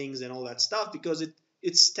earnings and all that stuff because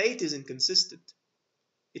its state is inconsistent.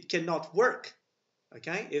 It cannot work,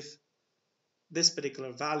 okay? If this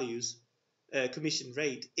particular value's commission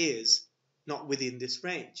rate is not within this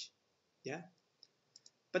range, yeah?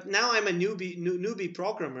 But now I'm a newbie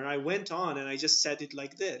programmer. I went on and I just set it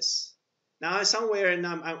like this. Now somewhere, and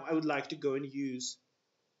I would like to go and use,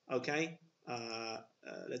 okay,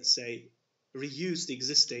 let's say reuse the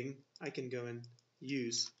existing. I can go and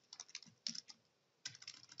reuse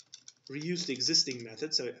the existing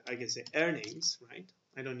method. So I can say earnings, right?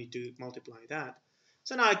 I don't need to multiply that.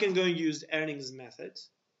 So now I can go and use the earnings method.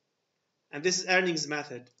 And this earnings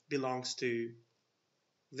method belongs to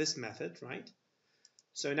this method, right?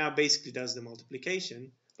 So now basically does the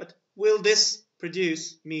multiplication. But will this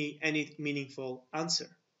produce me any meaningful answer?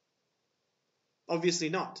 Obviously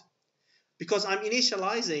not, because I'm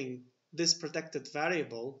initializing this protected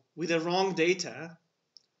variable with the wrong data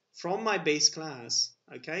from my base class,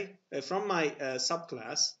 okay, from my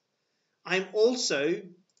subclass. I'm also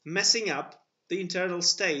messing up the internal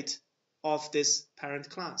state of this parent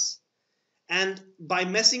class. And by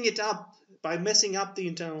messing up the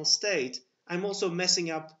internal state, I'm also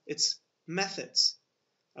messing up its methods,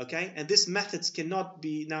 okay? And these methods cannot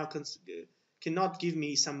give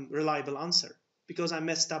me some reliable answer because I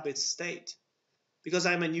messed up its state. Because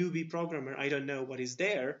I'm a newbie programmer, I don't know what is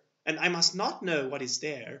there, and I must not know what is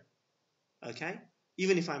there, okay?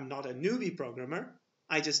 Even if I'm not a newbie programmer,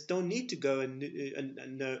 I just don't need to go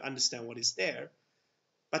and understand what is there.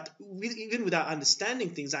 But even without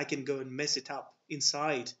understanding things, I can go and mess it up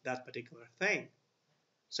inside that particular thing.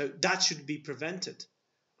 So that should be prevented.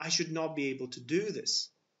 I should not be able to do this.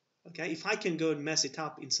 Okay, if I can go and mess it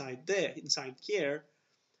up inside here,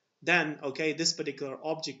 then okay, this particular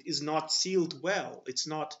object is not sealed well. It's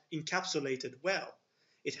not encapsulated well.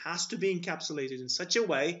 It has to be encapsulated in such a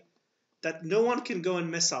way that no one can go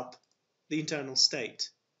and mess up the internal state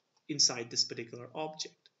inside this particular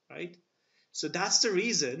object, right? So that's the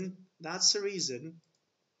reason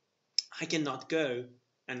I cannot go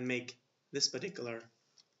and make this particular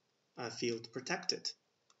field protected.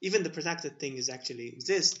 Even the protected thing is actually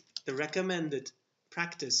exists. The recommended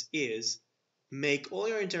practice is make all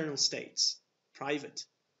your internal states private.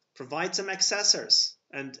 Provide some accessors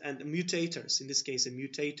and mutators, in this case,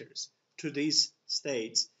 mutators to these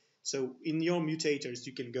states. So in your mutators,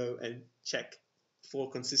 you can go and check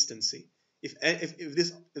for consistency. If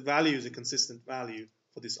this value is a consistent value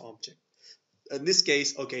for this object. in this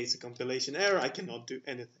case, okay, it's a compilation error. I cannot do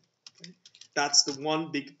anything. Okay? That's the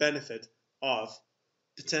one big benefit of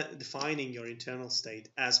defining your internal state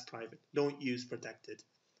as private. Don't use protected,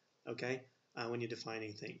 okay, when you're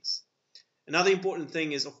defining things. Another important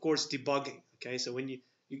thing is, of course, debugging. Okay, so when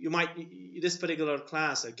you might, this particular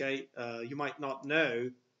class, okay, you might not know,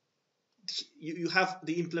 you have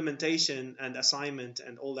the implementation and assignment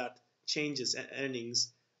and all that changes and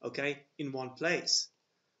earnings, okay, in one place,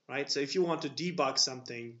 right? So if you want to debug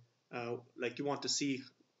something, like you want to see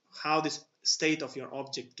how this state of your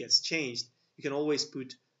object gets changed, you can always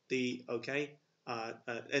put the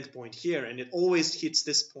endpoint here, and it always hits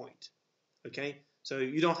this point. Okay, so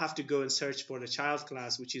you don't have to go and search for the child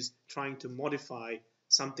class which is trying to modify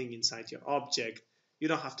something inside your object. You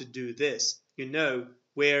don't have to do this. You know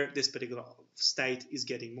where this particular state is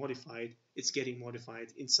getting modified. It's getting modified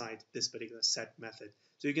inside this particular set method.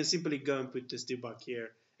 So you can simply go and put this debug here,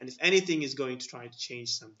 and if anything is going to try to change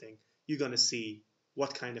something, you're going to see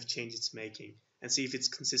what kind of change it's making and see if it's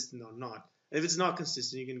consistent or not. And if it's not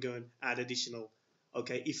consistent, you can go and add additional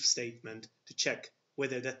if statement to check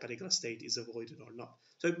whether that particular state is avoided or not.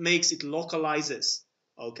 So it makes, it localizes,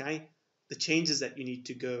 okay, the changes that you need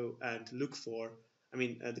to go and look for,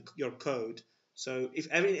 your code. So if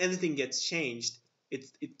anything gets changed,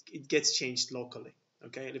 it gets changed locally,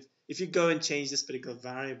 okay? And if you go and change this particular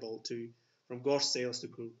variable from gross sales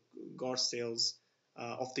to gross sales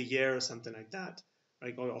of the year or something like that,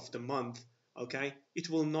 right, or of the month, okay, it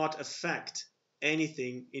will not affect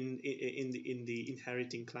anything in the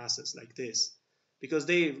inheriting classes like this, because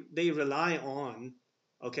they rely on,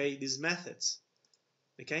 okay, these methods.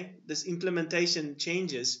 Okay, this implementation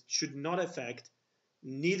changes should not affect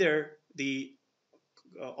neither the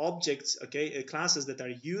objects, okay, classes that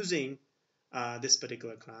are using this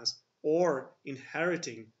particular class or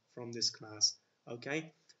inheriting from this class.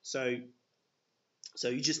 Okay, so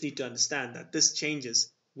you just need to understand that this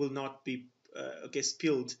changes will not be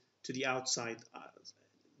spilled to the outside.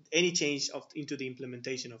 Any change into the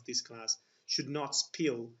implementation of this class should not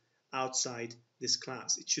spill outside this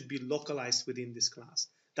class. It should be localized within this class.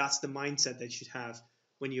 That's the mindset that you should have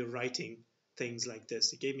when you're writing things like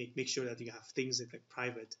this. Okay, make sure that you have things like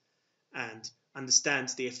private, and understand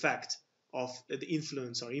the effect of the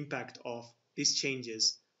influence or impact of these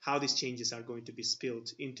changes, how these changes are going to be spilled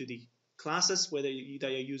into the classes, whether they are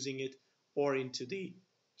using it, or into the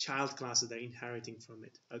child classes that are inheriting from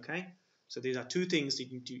it. Okay, so these are two things you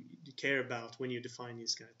need to care about when you define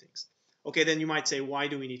these kind of things. Okay, then you might say, why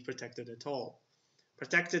do we need protected at all?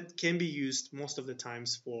 Protected can be used most of the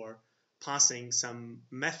times for passing some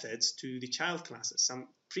methods to the child classes, some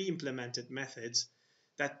pre-implemented methods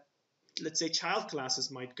that, let's say, child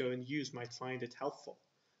classes might go and use, might find it helpful.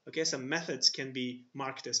 Okay, some methods can be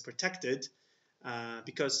marked as protected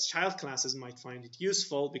because child classes might find it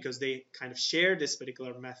useful because they kind of share this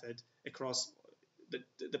particular method across,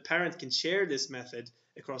 the parent can share this method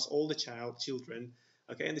across all the children,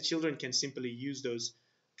 okay, and the children can simply use those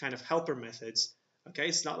kind of helper methods. Okay,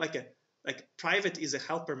 it's not like private is a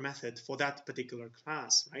helper method for that particular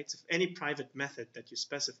class, right? So any private method that you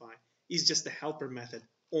specify is just a helper method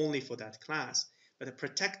only for that class, but a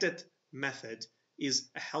protected method is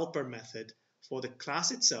a helper method for the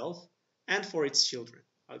class itself and for its children.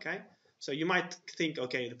 Okay, so you might think,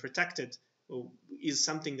 okay, the protected is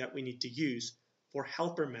something that we need to use for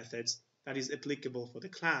helper methods that is applicable for the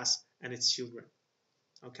class and its children.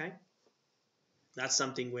 Okay, that's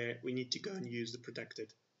something where we need to go and use the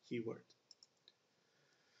protected keyword.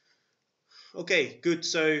 Okay, good.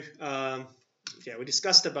 So yeah, we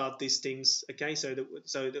discussed about these things. Okay,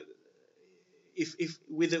 if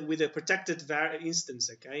with a protected instance,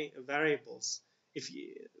 okay, variables, if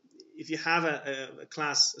you have a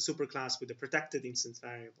class, a superclass with a protected instance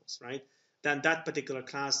variables, right, then that particular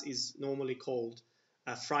class is normally called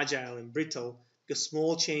fragile and brittle, because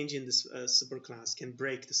small change in this superclass can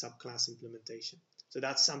break the subclass implementation. So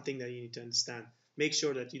that's something that you need to understand. Make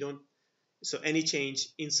sure that you don't, so any change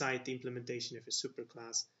inside the implementation of a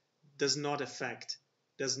superclass does not affect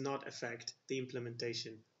the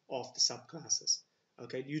implementation of the subclasses.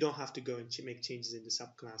 Okay, you don't have to go and make changes in the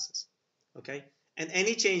subclasses. Okay, and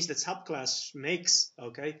any change that subclass makes,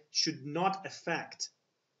 okay, should not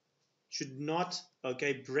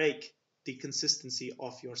break the consistency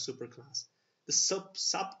of your superclass. The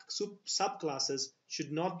subclasses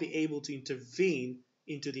should not be able to intervene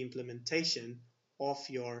into the implementation of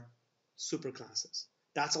your superclasses.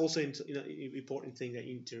 That's also an important thing that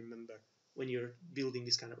you need to remember when you're building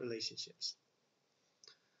these kind of relationships.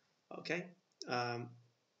 Okay.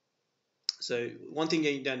 So one thing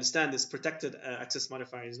you need to understand is protected access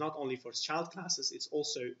modifier is not only for child classes, it's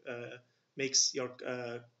also makes your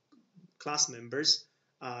class members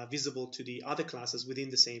visible to the other classes within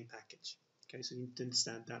the same package. Okay, so you need to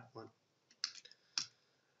understand that one.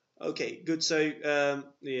 Okay, good. So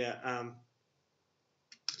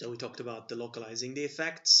so we talked about the localizing the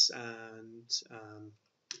effects, and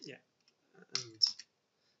and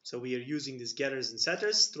so we are using these getters and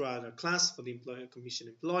setters throughout our class for the commission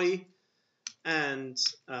employee, and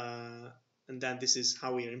then this is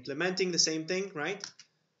how we are implementing the same thing, right?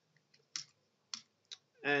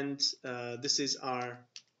 And this is our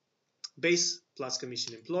base plus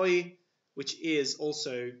commission employee, which is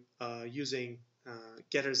also using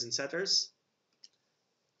getters and setters.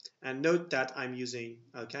 And note that I'm using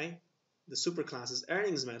the superclass's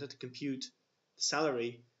earnings method to compute the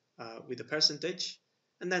salary with a percentage,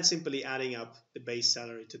 and then simply adding up the base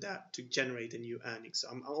salary to that to generate a new earning. So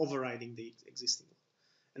I'm overriding the existing one.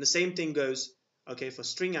 And the same thing goes for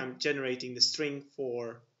string. I'm generating the string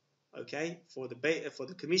for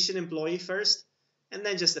the commission employee first, and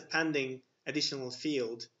then just appending additional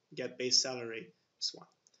field, get base salary, this one.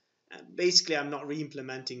 And basically, I'm not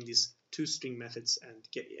re-implementing these two string methods and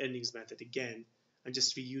get earnings method again. I'm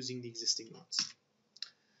just reusing the existing ones.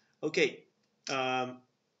 Okay.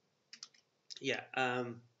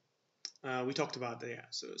 We talked about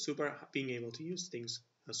so super, being able to use things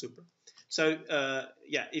super. So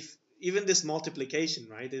if even this multiplication,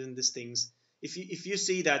 right, even these things, if you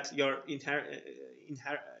see that your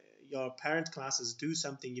your parent classes do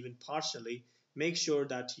something even partially, make sure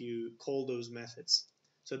that you call those methods.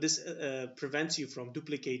 So this prevents you from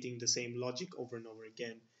duplicating the same logic over and over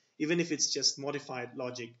again, even if it's just modified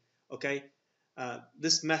logic. Okay,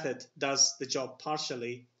 this method does the job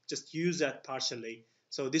partially. Just use that partially.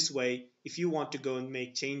 So this way, if you want to go and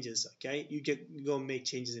make changes, you go and make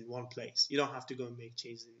changes in one place. You don't have to go and make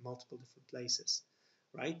changes in multiple different places,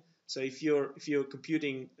 right? So if you're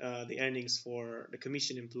computing the earnings for the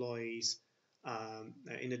commission employees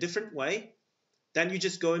in a different way, then you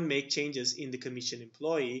just go and make changes in the commission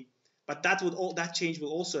employee. But that change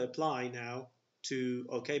will also apply now to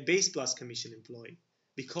base plus commission employee,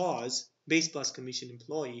 because base plus commission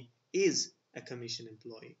employee is a commission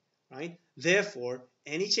employee, right? Therefore,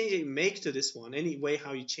 any change that you make to this one, any way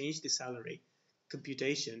how you change the salary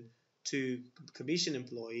computation to commission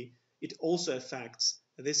employee, it also affects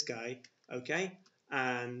this guy,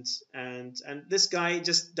 and this guy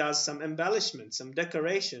just does some embellishment, some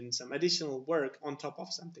decoration, some additional work on top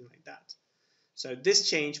of something like that. So this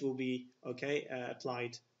change will be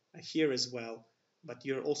applied here as well, but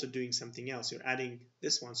you're also doing something else. You're adding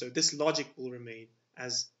this one, so this logic will remain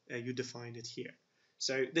as you defined it here.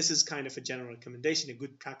 So this is kind of a general recommendation, a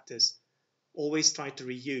good practice. Always try to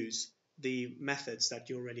reuse the methods that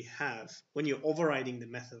you already have when you're overriding the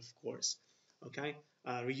method, of course.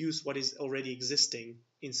 Reuse what is already existing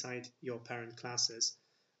inside your parent classes,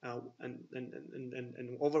 and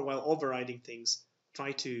while overriding things,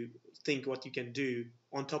 try to think what you can do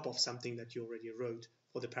on top of something that you already wrote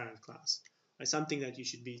for the parent class, right? Something that you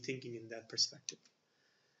should be thinking in that perspective.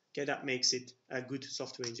 That makes it a good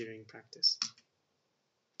software engineering practice.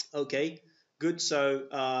 Okay, good. So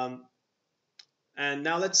and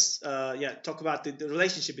now let's talk about the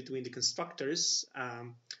relationship between the constructors.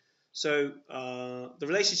 So the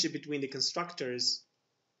relationship between the constructors,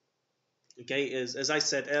 is, as I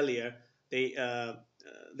said earlier, the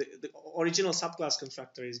original subclass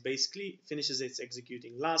constructor is basically finishes its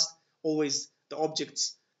executing last. Always the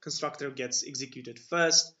objects constructor gets executed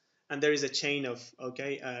first, and there is a chain of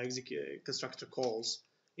constructor calls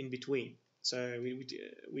in between. So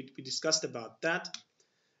we discussed about that,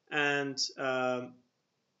 and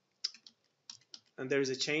there is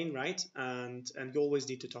a chain, right? And you always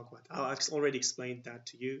need to talk about it. I've already explained that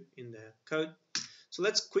to you in the code. So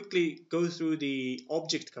let's quickly go through the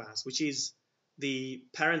object class, which is the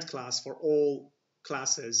parent class for all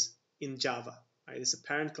classes in Java. Right? It's a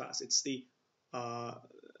parent class. It's the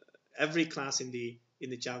every class in the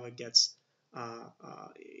Java gets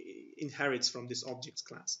inherits from this object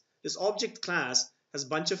class. This object class has a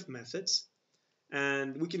bunch of methods,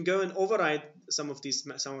 and we can go and override some of its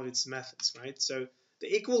methods, right? So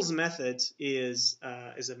the equals method is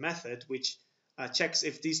a method which checks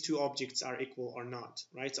if these two objects are equal or not,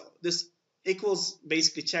 right? So this equals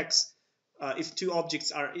basically checks if two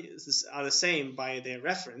objects are the same by their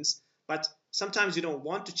reference, but sometimes you don't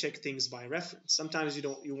want to check things by reference. Sometimes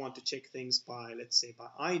you want to check things by, let's say, by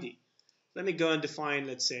ID. Let me go and define,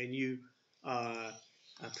 let's say, a new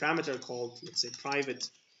a parameter called, let's say, private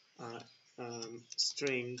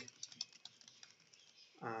string,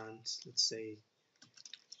 and let's say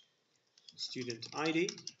student ID.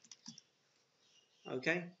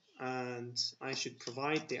 and I should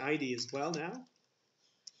provide the ID as well now,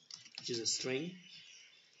 which is a string,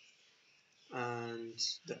 and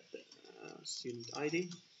the student ID.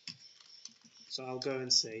 So I'll go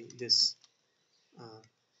and say this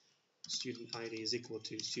student ID is equal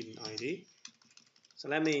to student ID. So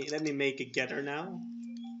let me make a getter now.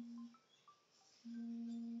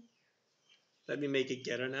 Let me make a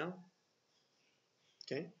getter now.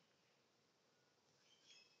 Okay.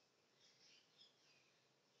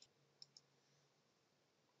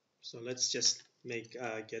 So let's just make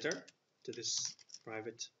a getter to this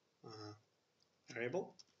private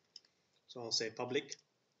variable. So I'll say public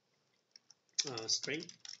string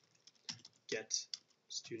get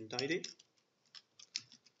student ID.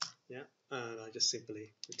 Yeah, and I just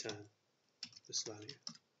simply return this value.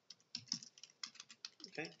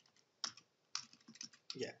 Okay.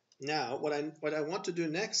 Yeah. Now what I want to do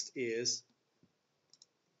next is,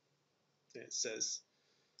 it says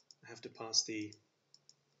I have to pass the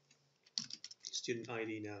student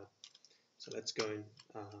ID now. So let's go and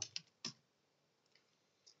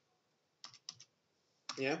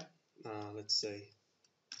yeah, let's say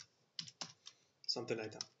something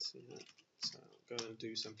like that. Yeah. So go and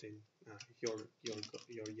do something.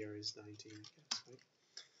 Your year is 19, I guess,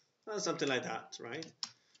 right? Something like that, right?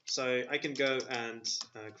 So I can go and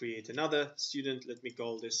create another student. Let me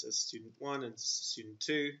call this as student 1 and student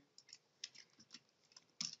 2.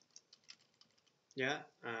 Yeah,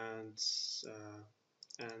 and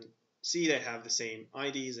see they have the same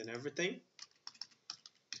IDs and everything.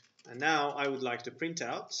 And now I would like to print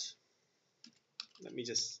out. Let me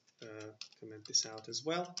just comment this out as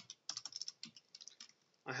well.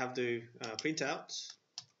 I have to print out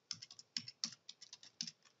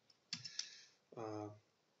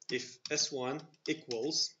if S1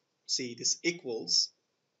 equals, see this equals,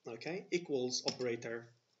 okay, equals operator,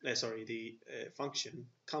 sorry, the function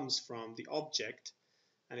comes from the object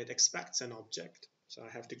and it expects an object. So I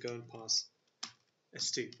have to go and pass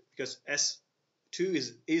S2 because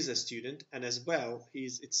S2 is a student, and as well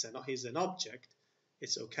he's an object.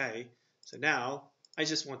 It's okay. So now I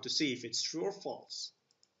just want to see if it's true or false.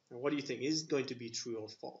 And what do you think? Is it going to be true or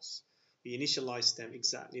false? We initialize them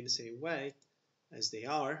exactly the same way as they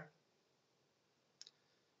are,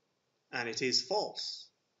 and it is false.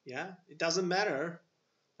 Yeah, it doesn't matter.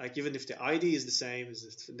 Like even if the ID is the same,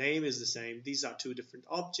 as the name is the same, these are two different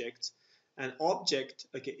objects. An object,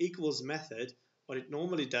 okay, equals method, what it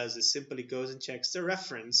normally does is simply goes and checks the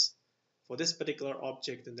reference for this particular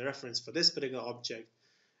object and the reference for this particular object.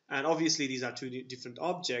 And obviously these are two different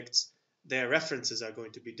objects. Their references are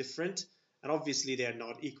going to be different, and obviously they are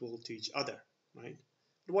not equal to each other, right?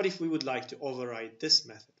 But what if we would like to override this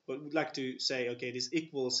method? But we'd like to say, okay, this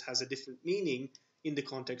equals has a different meaning in the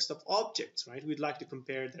context of objects, right? We'd like to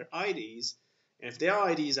compare their IDs, and if their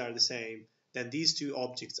IDs are the same, then these two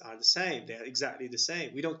objects are the same. They're exactly the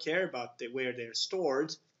same. We don't care about where they're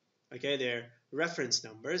stored, okay, their reference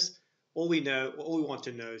numbers. All we want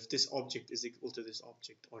to know is if this object is equal to this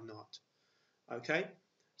object or not. Okay,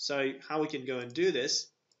 so how we can go and do this?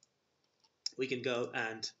 We can go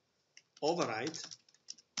and override.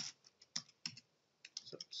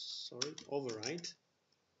 Override.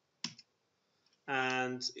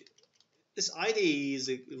 And this ID is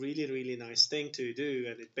a really nice thing to do,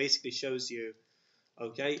 and it basically shows you,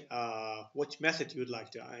 okay, which method you would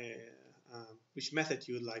like to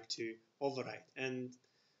override. And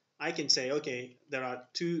I can say, okay, there are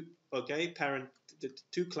two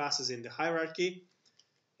classes in the hierarchy.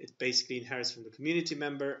 It basically inherits from the community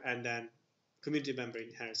member, and then community member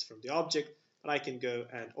inherits from the object. But I can go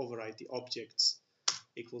and override the objects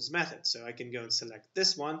equals method. So I can go and select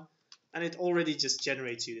this one, and it already just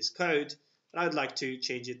generates you this code. But I would like to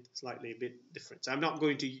change it slightly a bit different. So I'm not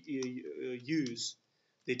going to use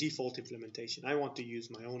the default implementation. I want to use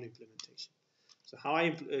my own implementation. So how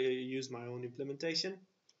I use my own implementation?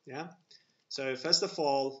 Yeah. So first of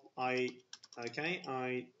all, I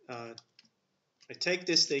take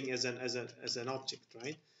this thing as an object,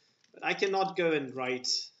 right? But I cannot go and write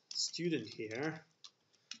student here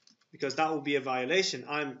because that will be a violation.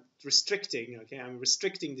 I'm restricting, okay? I'm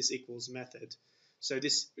restricting this equals method. So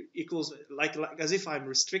this equals like as if I'm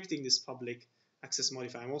restricting this public access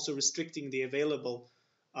modifier. I'm also restricting the available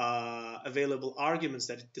arguments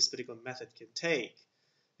that this particular method can take,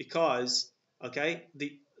 because okay,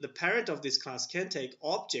 the parent of this class can take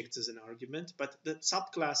objects as an argument, but the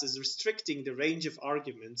subclass is restricting the range of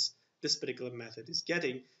arguments this particular method is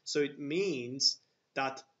getting. So it means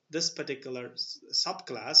that this particular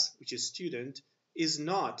subclass, which is student, is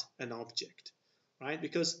not an object, right?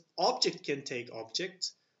 Because object can take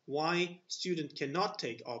objects, why student cannot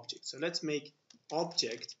take objects? So let's make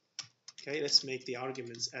object Okay, let's make the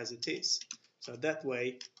arguments as it is. So that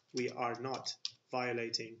way we are not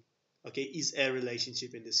violating, okay, is a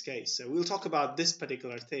relationship in this case. So we'll talk about this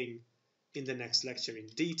particular thing in the next lecture in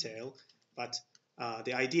detail, but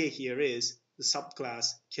the idea here is the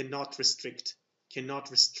subclass cannot restrain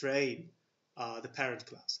the parent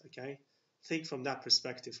class, okay? Think from that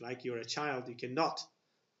perspective, like you're a child, you cannot,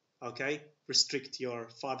 okay, restrict your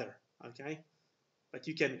father, okay? But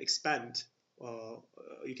you can expand,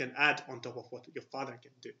 you can add on top of what your father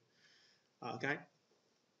can do, okay?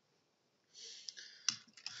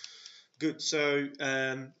 Good, so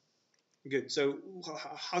good. So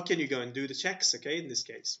how can you go and do the checks, okay, in this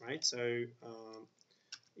case, right? So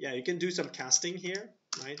yeah, you can do some casting here,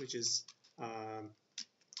 right, which is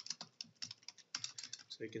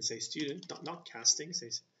so you can say student, not casting,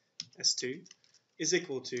 say s2 is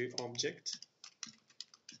equal to object,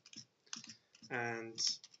 and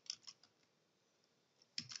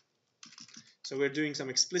so we're doing some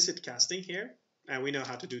explicit casting here, and we know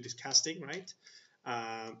how to do this casting, right?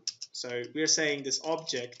 So we're saying this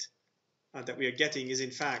object that we are getting is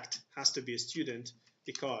in fact has to be a student,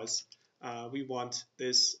 because we want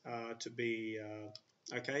this to be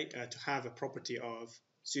okay, to have a property of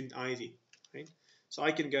student ID, right? So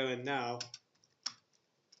I can go and now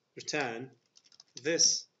return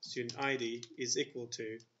this student ID is equal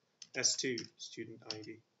to s2 student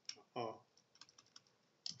ID or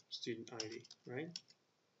student ID, right?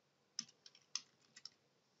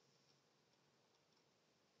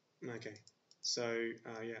 Okay, so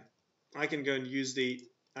yeah, I can go and use the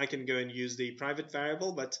private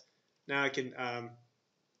variable, but now I can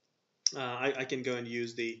I can go and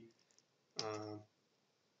use the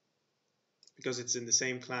because it's in the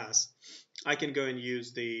same class, I can go and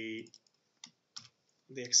use the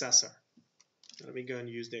accessor. Let me go and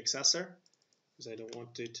use the accessor because I don't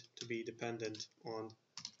want it to be dependent on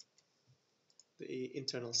the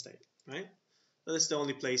internal state, right? So that's the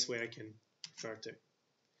only place where I can refer to.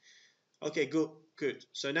 Okay, good.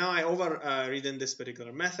 So now I overridden this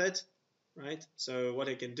particular method, right? So what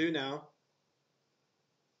I can do now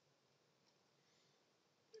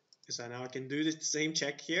is that now I can do the same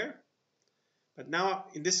check here, but now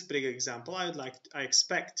in this particular example, I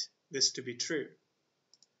expect this to be true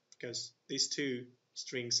because these two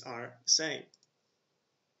strings are the same.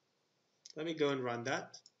 Let me go and run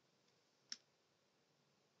that.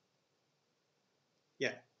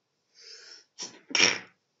 Yeah.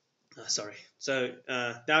 Sorry. So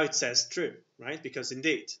now it says true, right? Because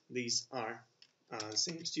indeed these are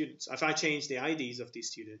same students. If I change the IDs of these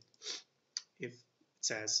students, if it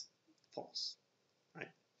says false, right?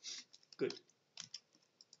 Good.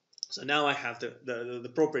 So now I have the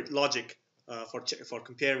appropriate logic for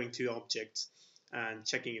comparing two objects and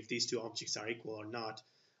checking if these two objects are equal or not.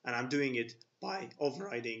 And I'm doing it by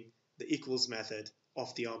overriding the equals method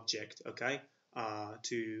of the object, okay,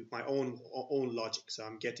 to my own logic. So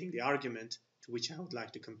I'm getting the argument to which I would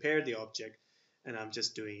like to compare the object, and I'm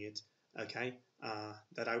just doing it, okay. I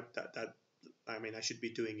mean I should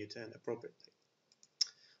be doing it appropriately.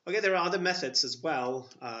 Okay, there are other methods as well.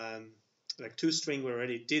 Like toString, we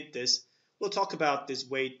already did this. We'll talk about this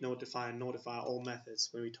wait, notify, and notify all methods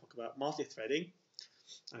when we talk about multi-threading,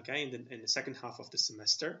 okay, in the second half of the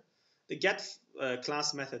semester. The get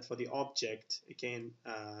class method for the object, again,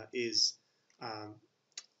 is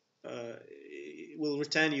will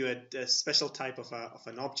return you a special type of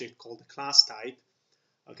an object called the class type.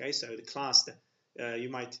 Okay, so the class, you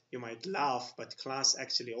might laugh, but class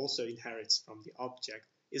actually also inherits from the object.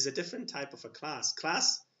 Is a different type of a class.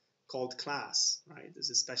 Class called class, right?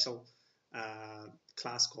 There's a special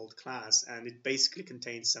class called class, and it basically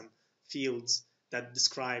contains some fields that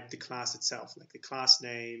describe the class itself, like the class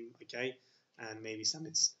name, okay, and maybe some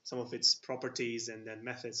of its properties, and then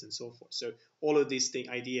methods and so forth. So all of these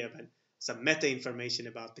idea, but some meta information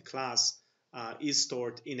about the class is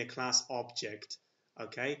stored in a class object,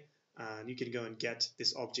 okay, and you can go and get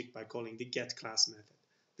this object by calling the get class method.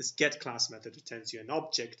 This get class method returns you an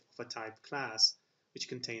object of a type class, which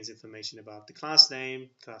contains information about the class name,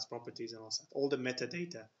 class properties, and all the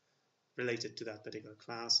metadata related to that particular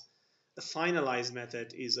class. The finalize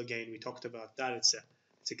method is, again, we talked about that. It's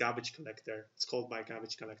a garbage collector. It's called by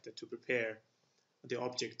garbage collector to prepare the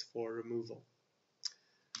object for removal.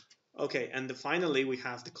 Okay, and finally we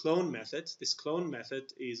have the clone method. This clone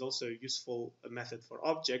method is also a useful method for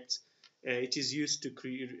objects. It is used to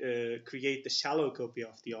create the shallow copy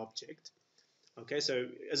of the object. Okay, so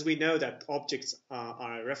as we know that objects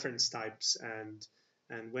are reference types,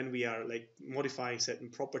 and when we are like modifying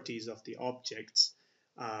certain properties of the objects,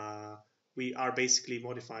 we are basically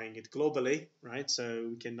modifying it globally, right? So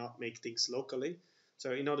we cannot make things locally.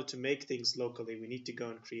 So in order to make things locally, we need to go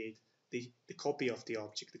and create the copy of the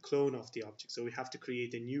object, the clone of the object. So we have to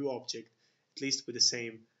create a new object, at least with the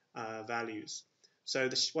same values. So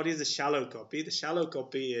what is the shallow copy? The shallow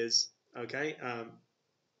copy is, okay,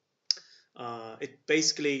 it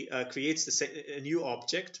basically creates a new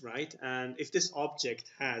object, right? And if this object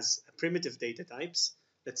has primitive data types,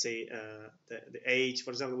 let's say the age, for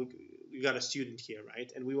example, we got a student here,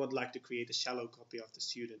 right? And we would like to create a shallow copy of the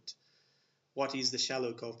student. What is the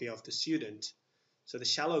shallow copy of the student? So the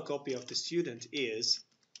shallow copy of the student is,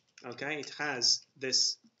 okay, it has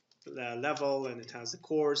this level, and it has the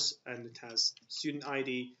course, and it has student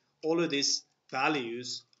ID. All of these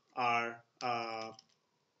values are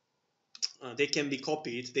they can be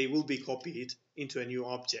copied, they will be copied into a new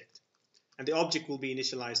object, and the object will be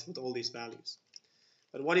initialized with all these values.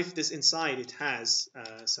 But what if this inside it has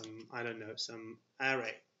some, I don't know, some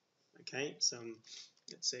array, okay, some,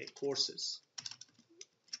 let's say, courses,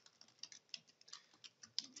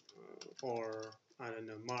 or I don't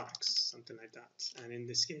know, marks, something like that. And in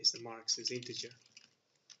this case, the marks is integer.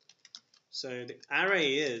 So the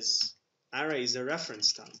array is a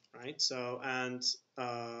reference type, right? So, and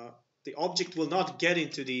the object will not get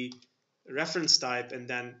into the reference type and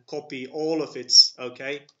then copy all of its,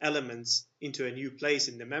 okay, elements into a new place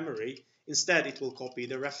in the memory. Instead, it will copy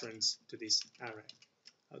the reference to this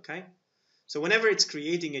array, okay? So whenever it's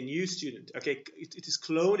creating a new student, okay, it is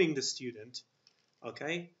cloning the student,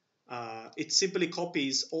 okay? It simply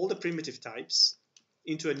copies all the primitive types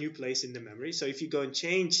into a new place in the memory. So if you go and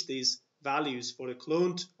change these values for the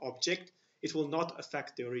cloned object, it will not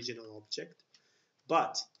affect the original object.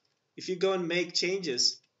 But if you go and make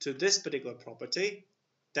changes to this particular property,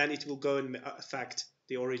 then it will go and affect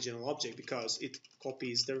the original object, because it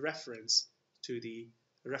copies the reference to the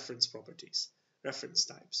reference properties, reference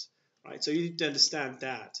types, right? So you need to understand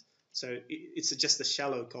that. So it's just a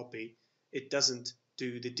shallow copy. It doesn't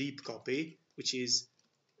do the deep copy, which is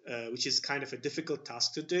kind of a difficult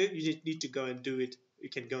task to do. You need to go and do it. You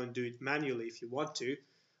can go and do it manually if you want to.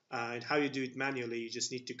 And how you do it manually, you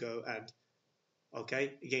just need to go and,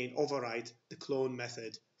 okay, again, override the clone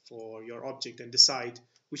method for your object and decide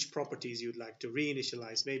which properties you'd like to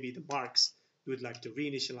reinitialize. Maybe the marks, you would like to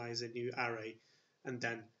reinitialize a new array, and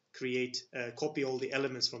then create, copy all the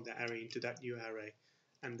elements from the array into that new array.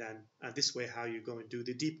 And then this way, how you go and do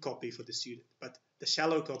the deep copy for the student. But the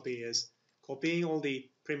shallow copy is copying all the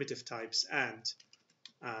primitive types and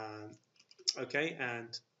okay,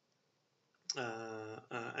 and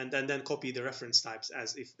then copy the reference types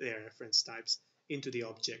as if they are reference types into the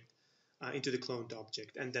object, into the cloned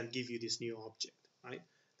object, and then give you this new object, right?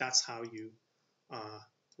 That's how you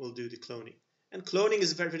will do the cloning. And cloning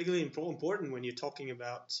is very particularly important when you're talking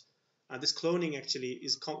about this. Cloning actually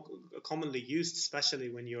is commonly used, especially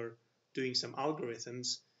when you're doing some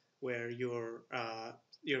algorithms where you're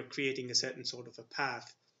creating a certain sort of a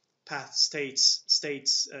path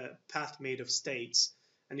made of states,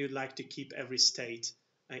 and you'd like to keep every state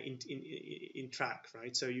in track,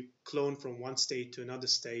 right? So you clone from one state to another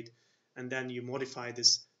state, and then you modify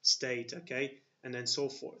this state, okay, and then so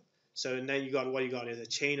forth. So and then what you got is a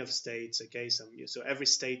chain of states, okay. So every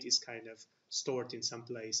state is kind of stored in some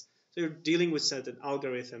place. So you're dealing with certain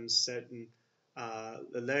algorithms, certain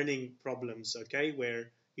learning problems, okay,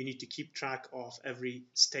 where you need to keep track of every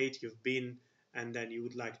state you've been, and then you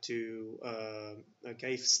would like to,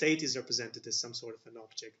 okay, if state is represented as some sort of an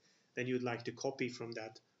object, then you would like to copy from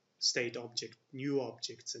that state object new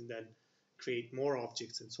objects, and then create more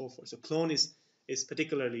objects and so forth. So clone is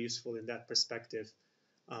particularly useful in that perspective.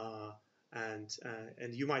 And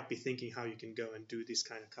you might be thinking how you can go and do these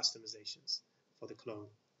kind of customizations for the clone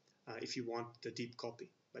if you want the deep copy,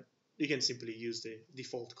 but you can simply use the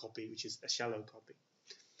default copy, which is a shallow copy.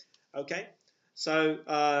 Okay, so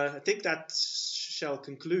I think that shall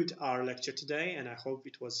conclude our lecture today, and I hope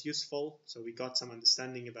it was useful. So we got some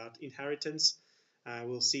understanding about inheritance.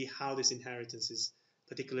 We'll see how this inheritance is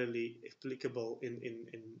particularly applicable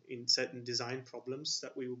in certain design problems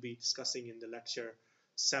that we will be discussing in the lecture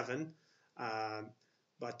 7.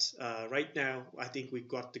 But right now, I think we've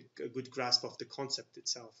got a good grasp of the concept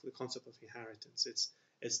itself, the concept of inheritance. It's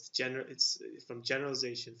from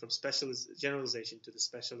generalization, from generalization to the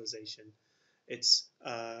specialization. It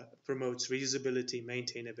promotes reusability,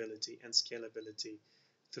 maintainability, and scalability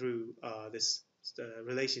through this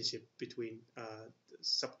relationship between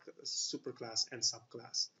superclass and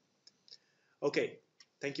subclass. Okay,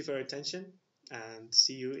 thank you for your attention, and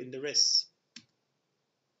see you in the RIS.